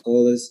or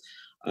call us.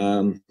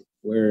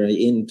 We're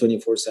in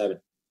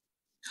 24/7.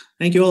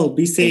 Thank you all.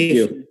 Be safe.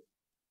 Thank you.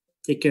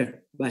 Take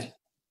care. Bye.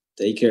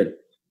 Take care.